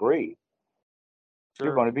don't breathe. You're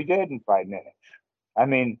Sure. going to be dead in 5 minutes. I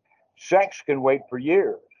mean, sex can wait for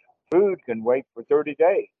years. Food can wait for 30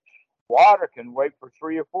 days. Water can wait for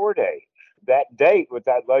 3 or 4 days. That date with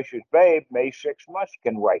that luscious babe, May 6 months,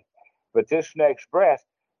 can wait. But this next breath,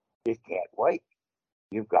 it can't wait.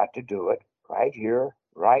 You've got to do it right here,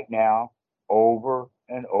 right now, over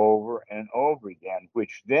and over and over again,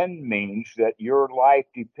 which then means that your life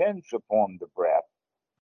depends upon the breath,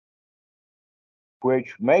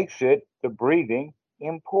 which makes it, the breathing,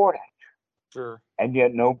 important. Sure. And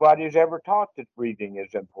yet nobody's ever taught that breathing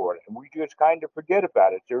is important. We just kind of forget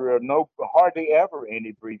about it. There are hardly ever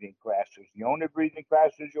any breathing classes. The only breathing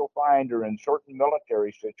classes you'll find are in certain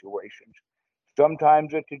military situations,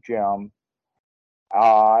 sometimes at the gym,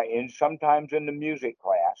 and sometimes in the music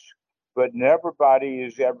class, but everybody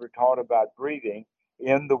is ever taught about breathing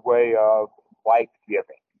in the way of life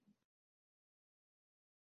giving.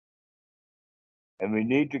 And we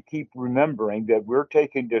need to keep remembering that we're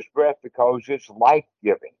taking this breath because it's life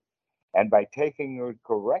giving. And by taking a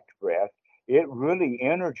correct breath, it really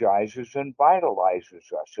energizes and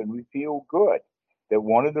vitalizes us, and we feel good. That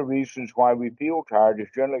one of the reasons why we feel tired is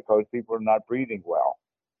generally because people are not breathing well.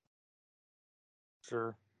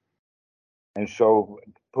 Sure. And so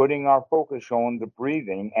putting our focus on the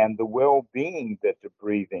breathing and the well being that the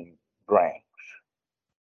breathing brings,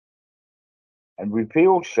 and we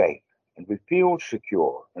feel safe, and we feel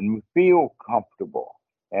secure, and we feel comfortable,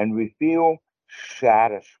 and we feel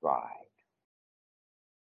satisfied.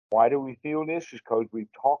 Why do we feel this? Is because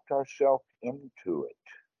we've talked ourselves into it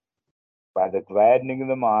by the gladdening of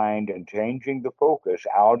the mind and changing the focus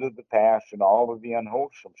out of the past and all of the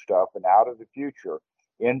unwholesome stuff and out of the future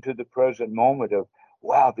into the present moment of,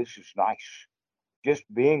 wow, this is nice. Just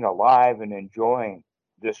being alive and enjoying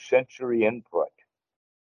this sensory input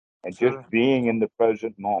and just Sure. being in the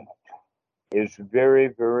present moment is very,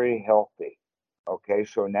 very healthy. Okay,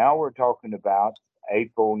 so now we're talking about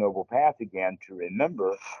Eightfold Noble Path again to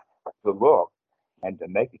remember to look and to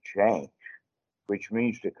make a change, which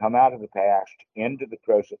means to come out of the past into the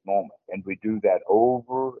present moment. And we do that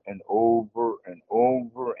over and over and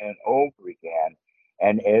over and over again.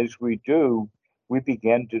 And as we do, we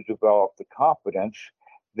begin to develop the confidence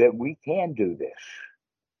that we can do this.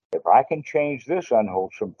 If I can change this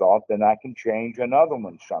unwholesome thought, then I can change another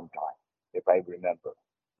one sometime, if I remember.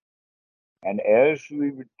 And as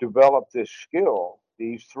we develop this skill,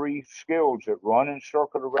 these three skills that run and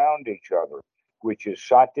circle around each other, which is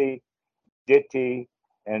sati, ditti,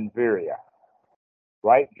 and virya,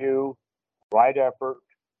 right view, right effort,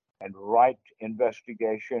 and right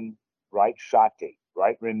investigation, right sati,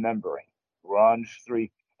 right remembering, runs three,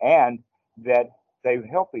 and that they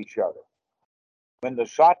help each other. When the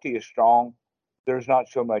sati is strong, there's not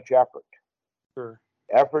so much effort. Sure.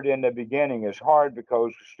 Effort in the beginning is hard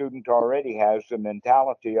because the student already has the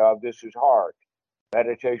mentality of this is hard.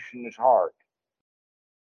 Meditation is hard.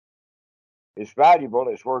 It's valuable,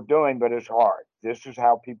 it's worth doing, but it's hard. This is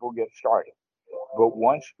how people get started. But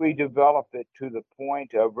once we develop it to the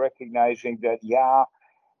point of recognizing that, yeah,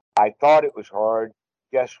 I thought it was hard,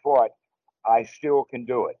 guess what? I still can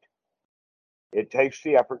do it. It takes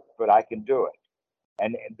the effort, but I can do it.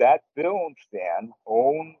 And that builds then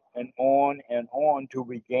on and on and on till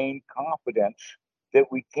we gain confidence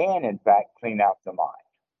that we can, in fact, clean out the mind.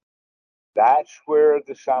 That's where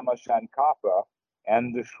the Samasankapa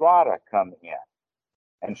and the Shraddha come in.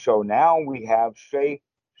 And so now we have safe,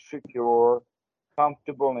 secure,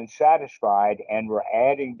 comfortable, and satisfied, and we're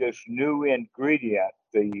adding this new ingredient,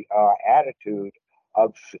 the attitude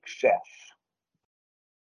of success.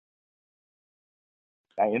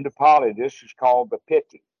 Now, in the Pali, this is called the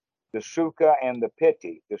piti, the sukha and the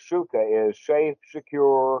piti. The sukha is safe,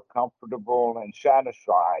 secure, comfortable, and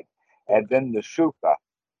satisfied. And Okay. then the sukha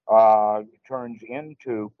turns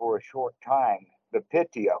into, for a short time, the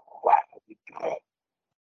piti of wow,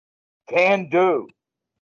 can do.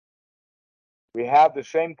 We have the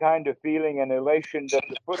same kind of feeling and elation that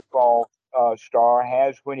the football star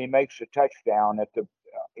has when he makes a touchdown at the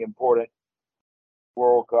important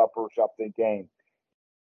World Cup or something game,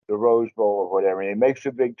 the Rose Bowl or whatever. And he makes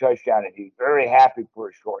a big touchdown and he's very happy for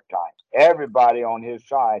a short time. Everybody on his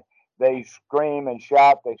side, they scream and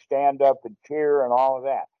shout, they stand up and cheer and all of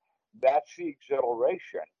that. That's the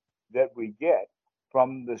exhilaration that we get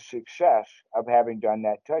from the success of having done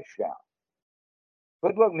that touchdown.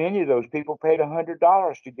 But look, many of those people paid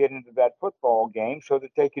 $100 to get into that football game so that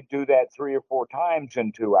they could do that 3 or 4 times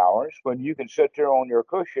in 2 hours when you can sit there on your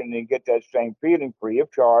cushion and get that same feeling free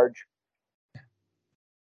of charge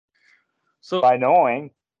So by knowing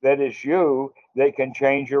that it's you that can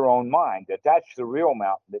change your own mind. That's the real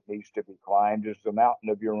mountain that needs to be climbed, is the mountain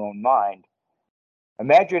of your own mind.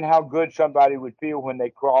 Imagine how good somebody would feel when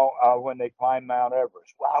they when they climb Mount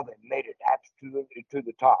Everest. Wow, they made it up to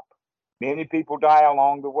the top. Many people die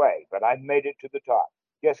along the way, but I made it to the top.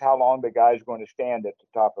 Guess how long the guy's going to stand at the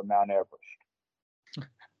top of Mount Everest?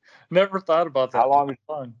 never thought about How that. long?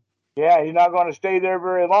 Long. Yeah, he's not going to stay there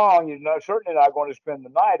very long. He's not certainly not going to spend the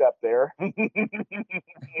night up there.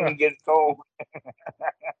 It gets cold.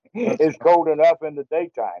 That's It's cold enough in the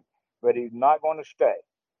daytime, but he's not going to stay.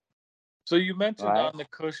 So you mentioned Right? on the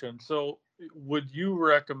cushion. So would you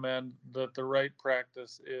recommend that the right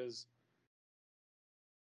practice is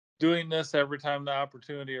doing this every time the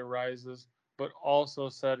opportunity arises, but also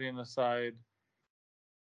setting aside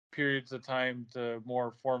periods of time to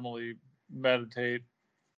more formally meditate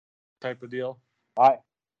type of deal? I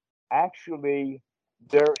actually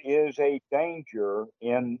there is a danger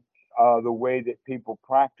in the way that people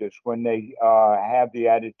practice when they have the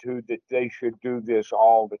attitude that they should do this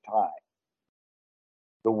all the time.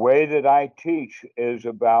 The way that I teach is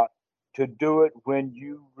about to do it when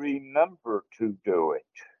you remember to do it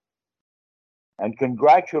and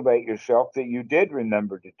congratulate yourself that you did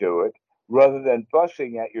remember to do it rather than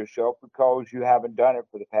fussing at yourself because you haven't done it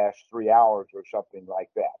for the past 3 hours or something like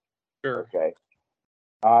that. Sure. Okay.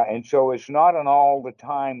 And so it's not an all the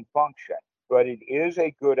time function, but it is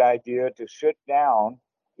a good idea to sit down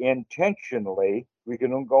intentionally. We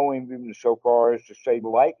can go even so far as to say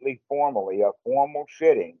lightly formally, a formal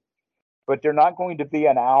sitting, but they're not going to be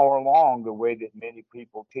an hour long the way that many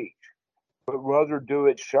people teach, but rather do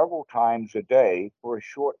it several times a day for a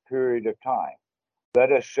short period of time.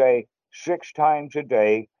 Let us say 6 times a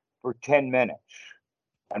day for 10 minutes.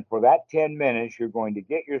 And for that 10 minutes, you're going to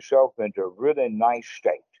get yourself into a really nice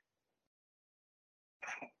state.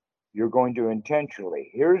 You're going to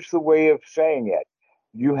intentionally. Here's the way of saying it.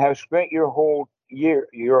 You have spent your whole year,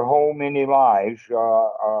 your whole many lives,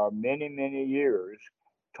 many years,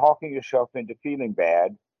 talking yourself into feeling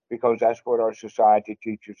bad because that's what our society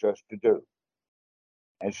teaches us to do.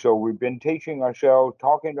 And so we've been teaching ourselves,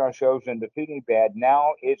 talking ourselves into feeling bad.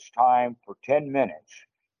 Now it's time for 10 minutes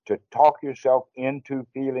to talk yourself into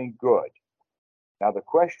feeling good. Now the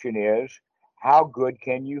question is, how good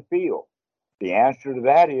can you feel? The answer to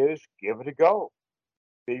that is give it a go.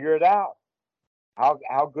 Figure it out.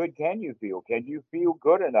 How good can you feel? Can you feel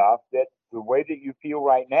good enough that the way that you feel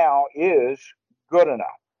right now is good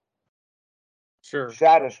enough, Sure. Okay.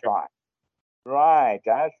 satisfying? Right.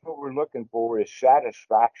 That's what we're looking for is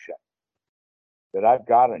satisfaction. That I've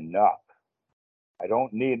got enough. I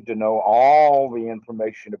don't need to know all the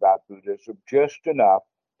information about Buddhism, just enough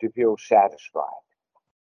to feel satisfied.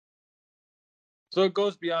 So it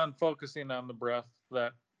goes beyond focusing on the breath,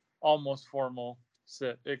 that almost formal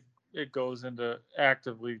sit. It goes into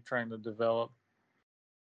actively trying to develop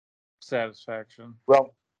satisfaction.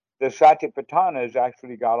 Well, the Satipatthana has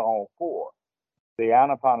actually got all four. The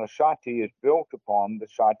Anapanasati is built upon the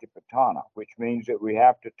Satipatthana, which means that we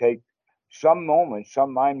have to take some moments,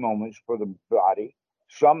 some mind moments for the body,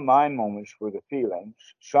 some mind moments for the feelings,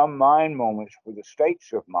 some mind moments for the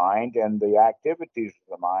states of mind and the activities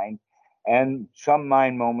of the mind, and some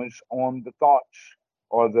mind moments on the thoughts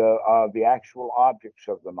or the actual objects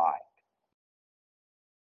of the mind.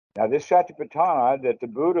 Now, this Satipatthana that the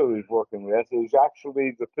Buddha is working with is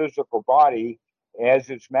actually the physical body as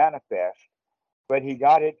it's manifest, but he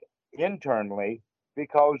got it internally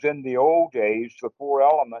because in the old days, the four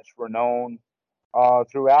elements were known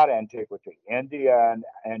throughout antiquity. India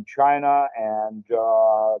and China and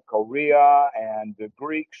Korea and the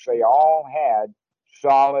Greeks, they all had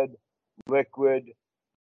solid, liquid,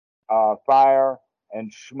 fire,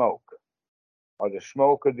 and smoke, or the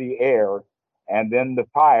smoke of the air, and then the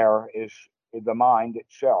fire is the mind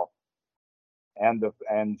itself. And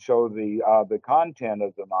so the content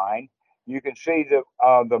of the mind, you can see that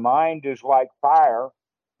the mind is like fire,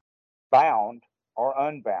 bound or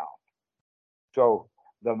unbound. So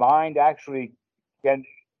the mind actually can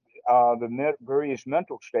the various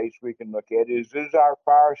mental states we can look at is our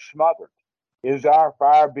fire smothered? Is our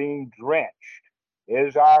fire being drenched?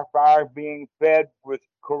 Is our fire being fed with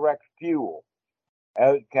correct fuel?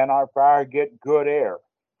 Can our fire get good air?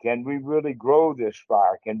 Can we really grow this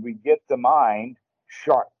fire? Can we get the mind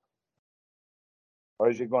sharp? Or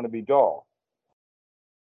is it going to be dull?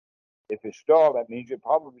 If it's dull, that means it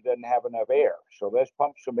probably doesn't have enough air. So let's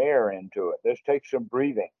pump some air into it. Let's take some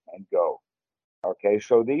breathing and go. Okay,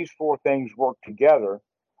 so these four things work together,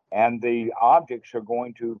 and the objects are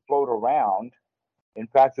going to float around. In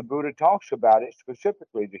fact, the Buddha talks about it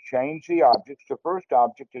specifically to change the objects. The first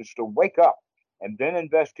object is to wake up and then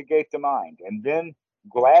investigate the mind and then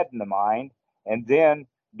gladden the mind and then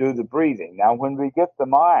do the breathing. Now, when we get the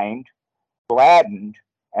mind gladdened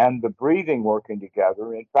and the breathing working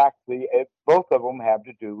together, in fact, both of them have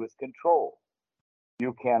to do with control.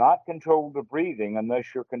 You cannot control the breathing unless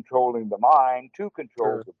you're controlling the mind to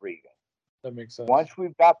control Sure. the breathing. That makes sense. Once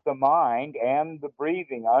we've got the mind and the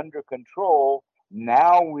breathing under control,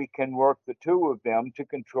 now we can work the two of them to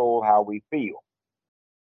control how we feel.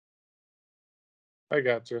 I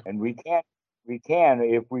got you. And we can,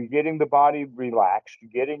 if we're getting the body relaxed,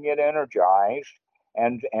 getting it energized,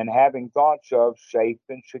 and having thoughts of safe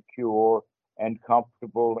and secure and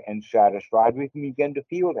comfortable and satisfied, we can begin to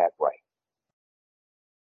feel that way.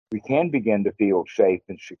 We can begin to feel safe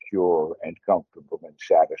and secure and comfortable and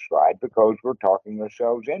satisfied because we're talking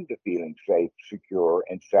ourselves into feeling safe, secure,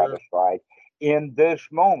 and Sure. satisfied in this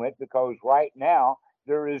moment, because right now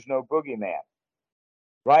there is no boogeyman.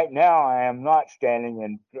 Right now, I am not standing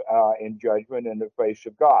in judgment in the face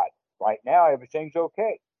of God. Right now, everything's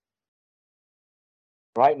okay.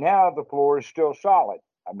 Right now, the floor is still solid.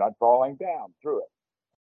 I'm not falling down through it.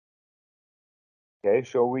 Okay,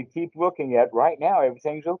 so we keep looking at right now,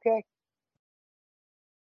 everything's okay.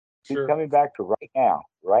 Keep Sure. coming back to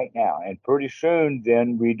right now. And pretty soon,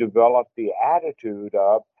 then we develop the attitude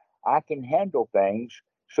of, I can handle things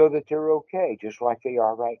so that they're okay, just like they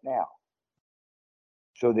are right now.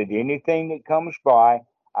 So that anything that comes by,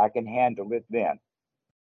 I can handle it then.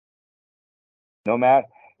 No matter,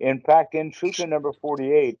 in fact, in Sutta number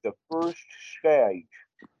 48, the first stage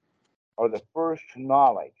or the first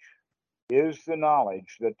knowledge is the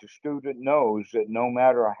knowledge that the student knows that no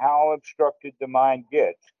matter how obstructed the mind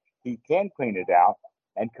gets, he can clean it out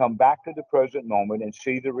and come back to the present moment and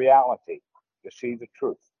see the reality, to see the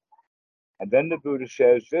truth. And then the Buddha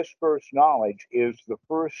says this first knowledge is the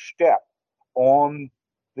first step on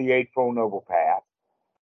the Eightfold Noble Path.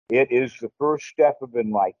 It is the first step of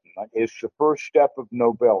enlightenment. It's the first step of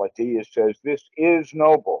nobility. It says this is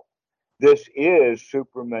noble. This is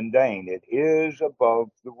supramundane. It is above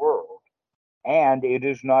the world. And it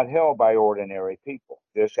is not held by ordinary people.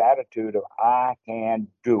 This attitude of, I can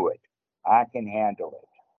do it, I can handle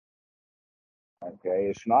it. Okay,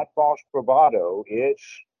 it's not false bravado, it's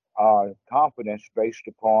confidence based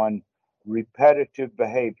upon repetitive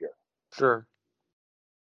behavior. Sure.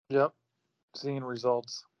 Yep. Seeing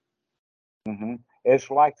results. Mm-hmm.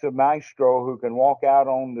 It's like the maestro who can walk out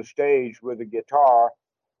on the stage with a guitar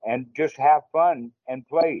and just have fun and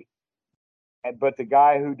play. But the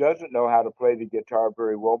guy who doesn't know how to play the guitar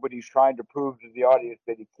very well, but he's trying to prove to the audience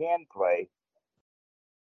that he can play,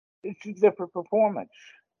 it's a different performance.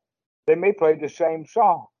 They may play the same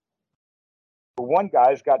song, but one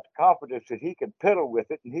guy's got the confidence that he can piddle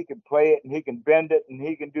with it and he can play it and he can bend it and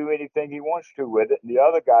he can do anything he wants to with it. And the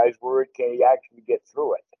other guy's worried, can he actually get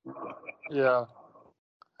through it? Yeah.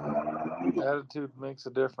 Attitude makes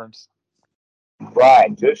a difference.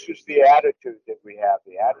 Right. This is the attitude that we have,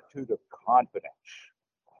 the attitude of confidence.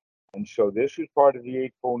 And so this is part of the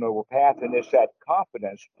Eightfold Noble Path, and it's that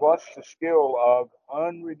confidence plus the skill of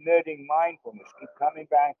unremitting mindfulness, keep coming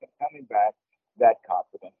back and coming back, that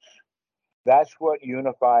confidence. That's what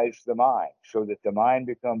unifies the mind so that the mind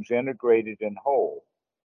becomes integrated and whole.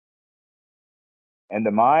 And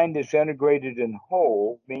the mind is integrated and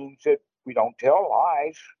whole means that we don't tell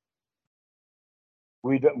lies.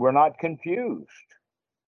 We're not confused.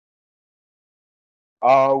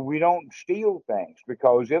 We don't steal things,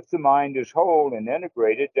 because if the mind is whole and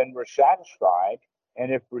integrated, then we're satisfied.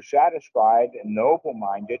 And if we're satisfied and noble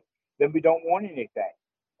minded, then we don't want anything.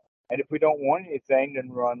 And if we don't want anything, then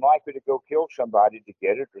we're unlikely to go kill somebody to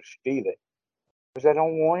get it or steal it, because I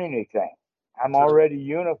don't want anything. I'm Sure. already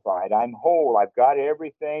unified. I'm whole. I've got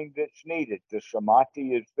everything that's needed. The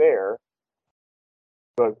samadhi is there,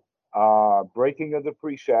 but breaking of the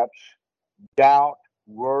precepts, doubt,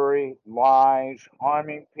 worry, lies,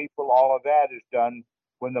 harming people, all of that is done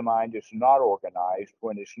when the mind is not organized,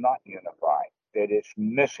 when it's not unified, that it's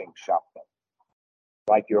missing something,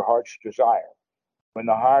 like your heart's desire. When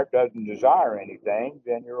the heart doesn't desire anything,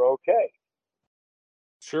 then you're okay.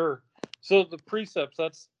 Sure. So the precepts,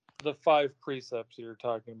 that's the five precepts you're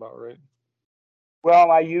talking about, right?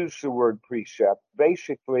 Well, I use the word precept.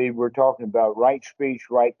 Basically, we're talking about right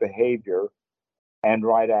speech, right behavior, and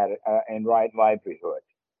and right livelihood.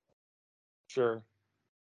 Sure.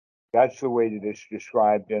 That's the way that it's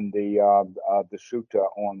described in the sutta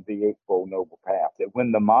on the Eightfold Noble Path. That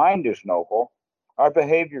when the mind is noble, our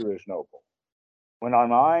behavior is noble. When our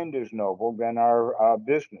mind is noble, then our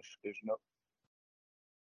business is noble.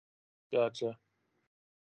 Gotcha.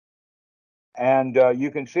 And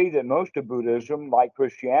you can see that most of Buddhism, like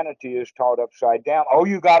Christianity, is taught upside down. Oh,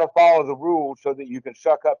 you got to follow the rules so that you can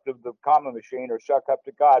suck up to the karma machine or suck up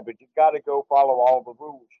to God, but you got to go follow all the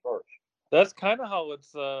rules first. That's kind of how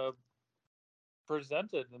it's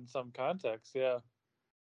presented in some contexts. Yeah.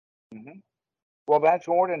 Mm-hmm. Well, that's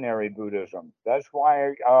ordinary Buddhism. That's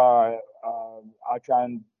why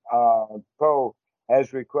Achan Po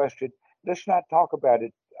has requested, let's not talk about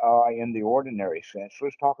it in the ordinary sense.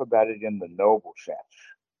 Let's talk about it in the noble sense.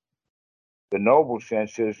 The noble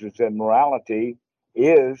sense is that morality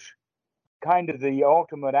is kind of the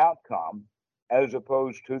ultimate outcome as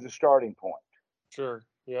opposed to the starting point. Sure.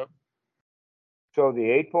 Yep. So the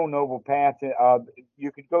Eightfold Noble Path,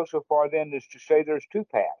 you could go so far then as to say there's two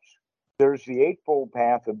paths. There's the Eightfold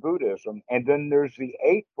Path of Buddhism, and then there's the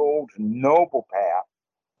Eightfold Noble Path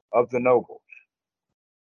of the Nobles.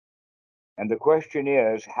 And the question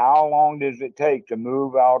is, how long does it take to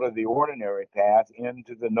move out of the ordinary path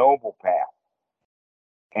into the noble path?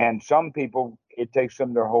 And some people, it takes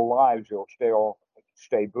them their whole lives. They'll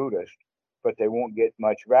stay Buddhist, but they won't get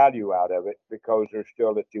much value out of it because they're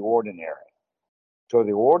still at the ordinary. So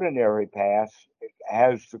the ordinary path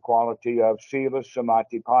has the quality of sila,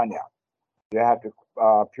 samadhi, panya. You have to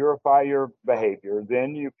purify your behavior,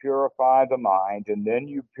 then you purify the mind, and then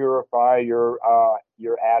you purify your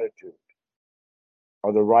attitude,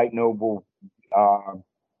 or the right noble, uh,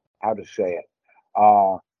 how to say it.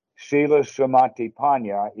 Sila, samadhi,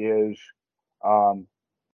 panya is um,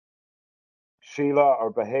 sila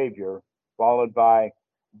or behavior, followed by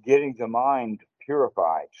getting the mind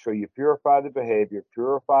purified. So you purify the behavior,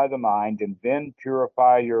 purify the mind, and then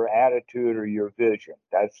purify your attitude or your vision.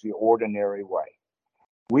 That's the ordinary way.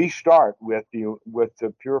 We start with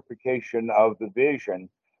the purification of the vision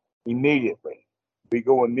immediately. We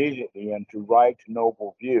go immediately into right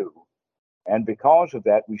noble view. And because of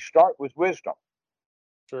that, we start with wisdom.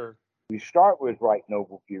 Sure. We start with right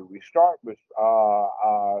noble view. We start with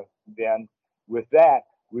then with that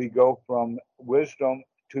we go from wisdom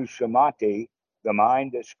to samadhi, the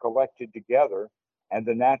mind that's collected together, and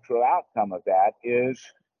the natural outcome of that is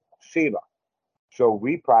sila. So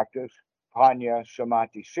we practice panya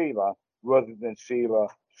samadhi sila rather than sila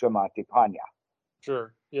samadhi panya.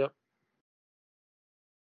 Sure. Yep.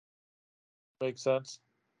 Makes sense.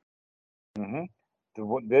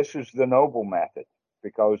 Mm-hmm. This is the noble method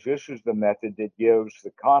because this is the method that gives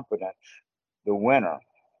the confidence, the winner.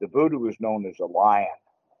 The Buddha was known as a lion.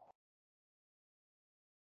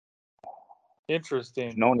 He's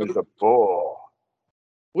Interesting. known as a bull.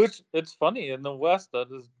 Which it's funny in the West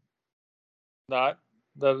not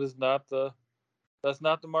that is not the that's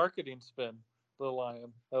not the marketing spin, the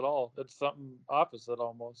lion at all. It's something opposite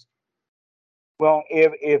almost. Well,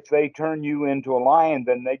 if they turn you into a lion,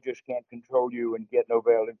 then they just can't control you and get no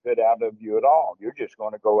benefit out of you at all. You're just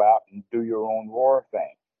going to go out and do your own war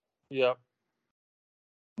thing. Yep.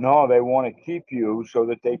 No, they want to keep you so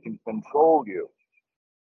that they can control you.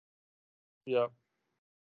 Yep.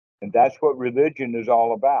 And that's what religion is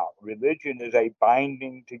all about. Religion is a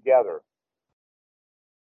binding together.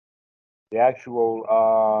 The actual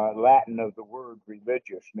Latin of the word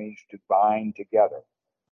religious means to bind together.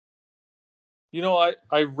 You know,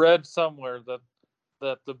 I read somewhere that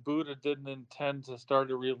the Buddha didn't intend to start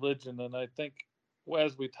a religion, and I think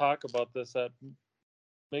as we talk about this, that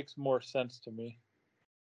makes more sense to me.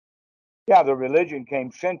 Yeah, the religion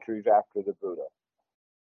came centuries after the Buddha.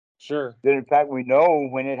 Sure. That in fact we know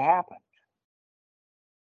when it happened.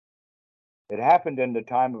 It happened in the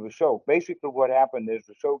time of Ashoka. Basically, what happened is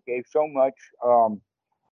Ashoka gave so much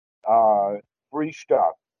uh, free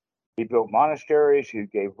stuff. He built monasteries. He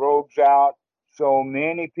gave robes out. So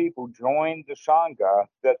many people joined the Sangha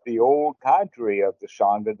that the old cadre of the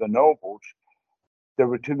Sangha, the nobles, there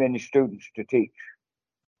were too many students to teach.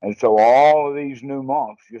 And so all of these new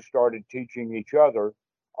monks just started teaching each other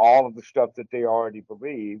all of the stuff that they already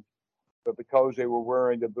believed. But because they were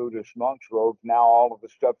wearing the Buddhist monk's robes, now all of the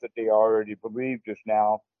stuff that they already believed is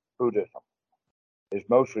now Buddhism. It's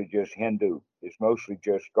mostly just Hindu. It's mostly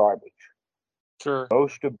just garbage. Sure.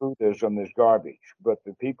 Most of Buddhism is garbage. But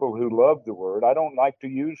the people who love the word, I don't like to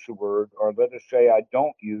use the word, or let us say I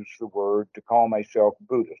don't use the word to call myself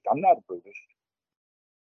Buddhist. I'm not a Buddhist.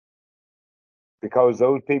 Because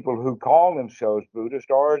those people who call themselves Buddhist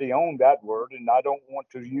already own that word, and I don't want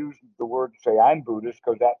to use the word to say I'm Buddhist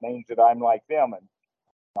because that means that I'm like them, and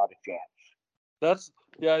not a chance. That's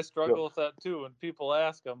I struggle So, with that too. When people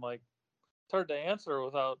ask, I'm like, it's hard to answer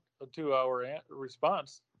without a 2 hour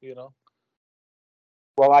response.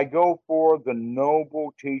 well, I go for the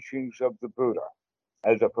noble teachings of the Buddha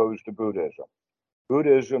as opposed to Buddhism.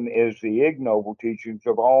 Buddhism is the ignoble teachings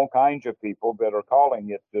of all kinds of people that are calling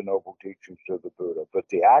it the noble teachings of the Buddha. But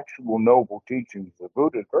the actual noble teachings of the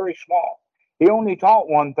Buddha is very small. He only taught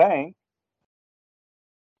one thing.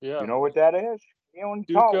 You Yeah. know what that is? He only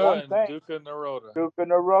taught Dukkha one and thing. Dukkha Nirodha. Dukkha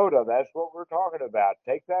Nirodha. That's what we're talking about.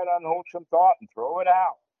 Take that unwholesome thought and throw it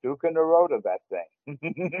out. Dukkha Nirodha, that thing.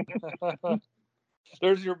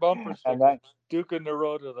 There's your bumper And sticker. Dukkha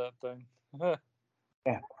Nirodha, that thing.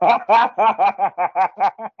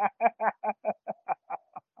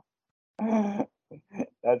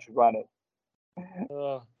 That's funny.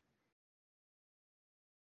 uh,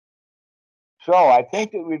 So I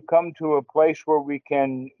think that we've come to a place where we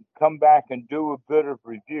can come back and do a bit of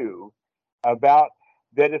review about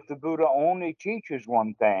that if the Buddha only teaches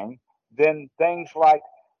one thing, then things like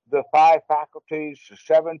the five faculties, the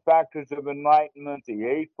seven factors of enlightenment, the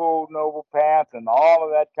Eightfold Noble Path, and all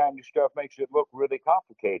of that kind of stuff makes it look really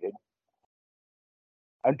complicated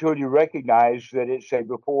until you recognize that it's a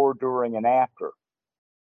before, during, and after.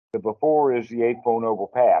 The before is the Eightfold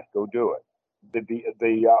Noble Path. Go do it.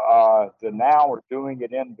 The now or doing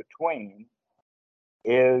it in between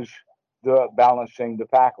is the balancing the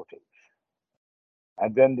faculties.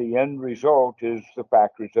 And then the end result is the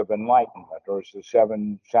factors of enlightenment, or it's the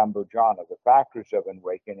seven sambhojana, the factors of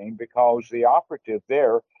awakening, because the operative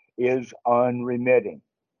there is unremitting.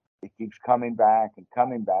 It keeps coming back and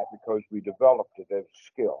coming back because we developed it as a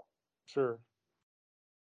skill. sure.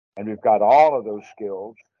 And we've got all of those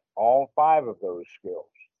skills, all five of those skills.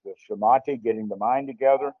 The samadhi, getting the mind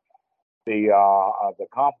together, the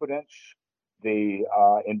confidence, the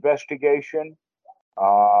investigation,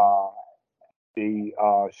 uh, the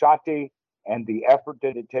sati, and the effort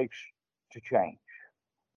that it takes to change.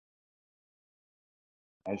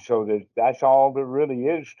 And so that's all there really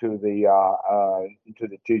is to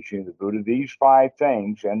the teaching of the Buddha. These five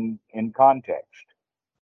things, and in context,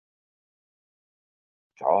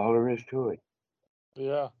 that's all there is to it.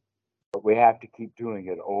 Yeah. But we have to keep doing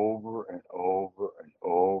it over and over and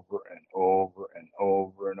over and over and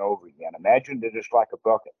over and over again. Imagine that it's like a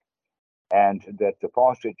bucket and that the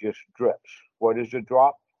faucet just drips. What is a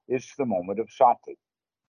drop? It's the moment of sati.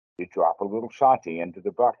 You drop a little sati into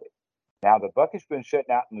the bucket. Now, the bucket's been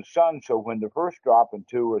sitting out in the sun, so when the first drop and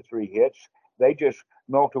two or three hits, they just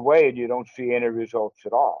melt away and you don't see any results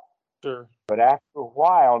at all. Sure. But after a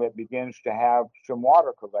while, it begins to have some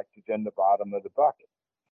water collected in the bottom of the bucket.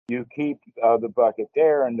 You keep the bucket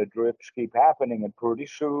there and the drips keep happening, and pretty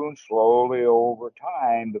soon, slowly over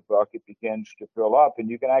time, the bucket begins to fill up, and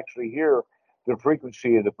you can actually hear the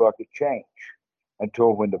frequency of the bucket change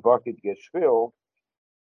until when the bucket gets filled,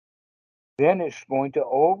 then it's going to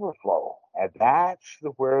overflow, and that's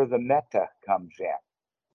where the metta comes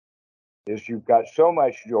in. Is you've got so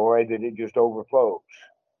much joy that it just overflows.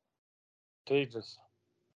 Jesus.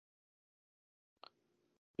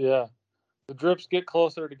 Yeah. The drips get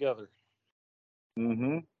closer together.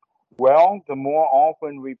 Mm-hmm. Well, the more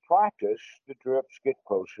often we practice, the drips get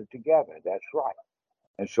closer together. That's right.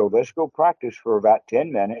 And so let's go practice for about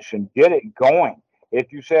 10 minutes and get it going.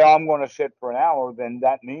 If you say, oh, I'm going to sit for an hour, then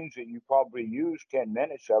that means that you probably use 10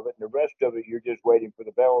 minutes of it, and the rest of it, you're just waiting for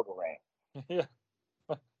the bell to ring. Yeah.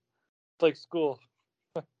 It's like school.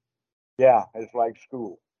 Yeah, it's like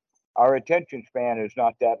school. Our attention span is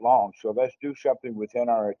not that long. So let's do something within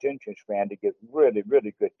our attention span to get really,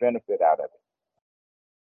 really good benefit out of it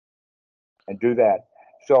and do that.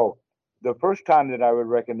 So the first time that I would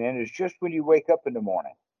recommend is just when you wake up in the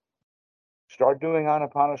morning. Start doing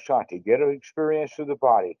anapanasati. Get an experience of the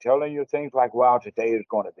body, telling you things like, wow, today is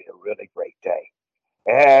going to be a really great day.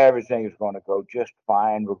 Everything is going to go just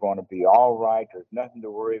fine. We're going to be all right. There's nothing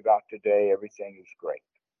to worry about today. Everything is great.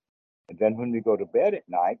 And then when we go to bed at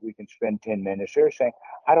night, we can spend 10 minutes there saying,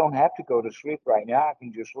 I don't have to go to sleep right now. I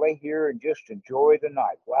can just lay here and just enjoy the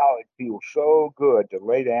night. Wow, it feels so good to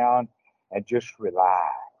lay down and just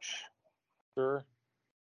relax. Sure.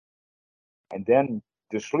 And then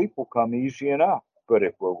the sleep will come easy enough. But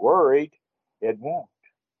if we're worried, it won't.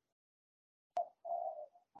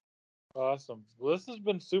 Awesome. Well, this has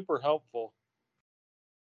been super helpful.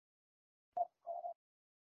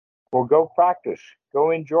 Well, go practice.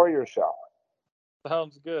 Go enjoy yourself.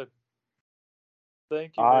 Sounds good.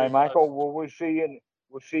 Thank you All very right, much. Michael. Well, we'll see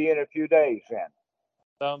you in a few days then.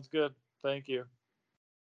 Sounds good. Thank you.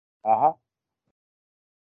 Uh huh.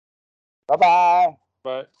 Bye bye.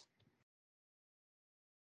 Bye.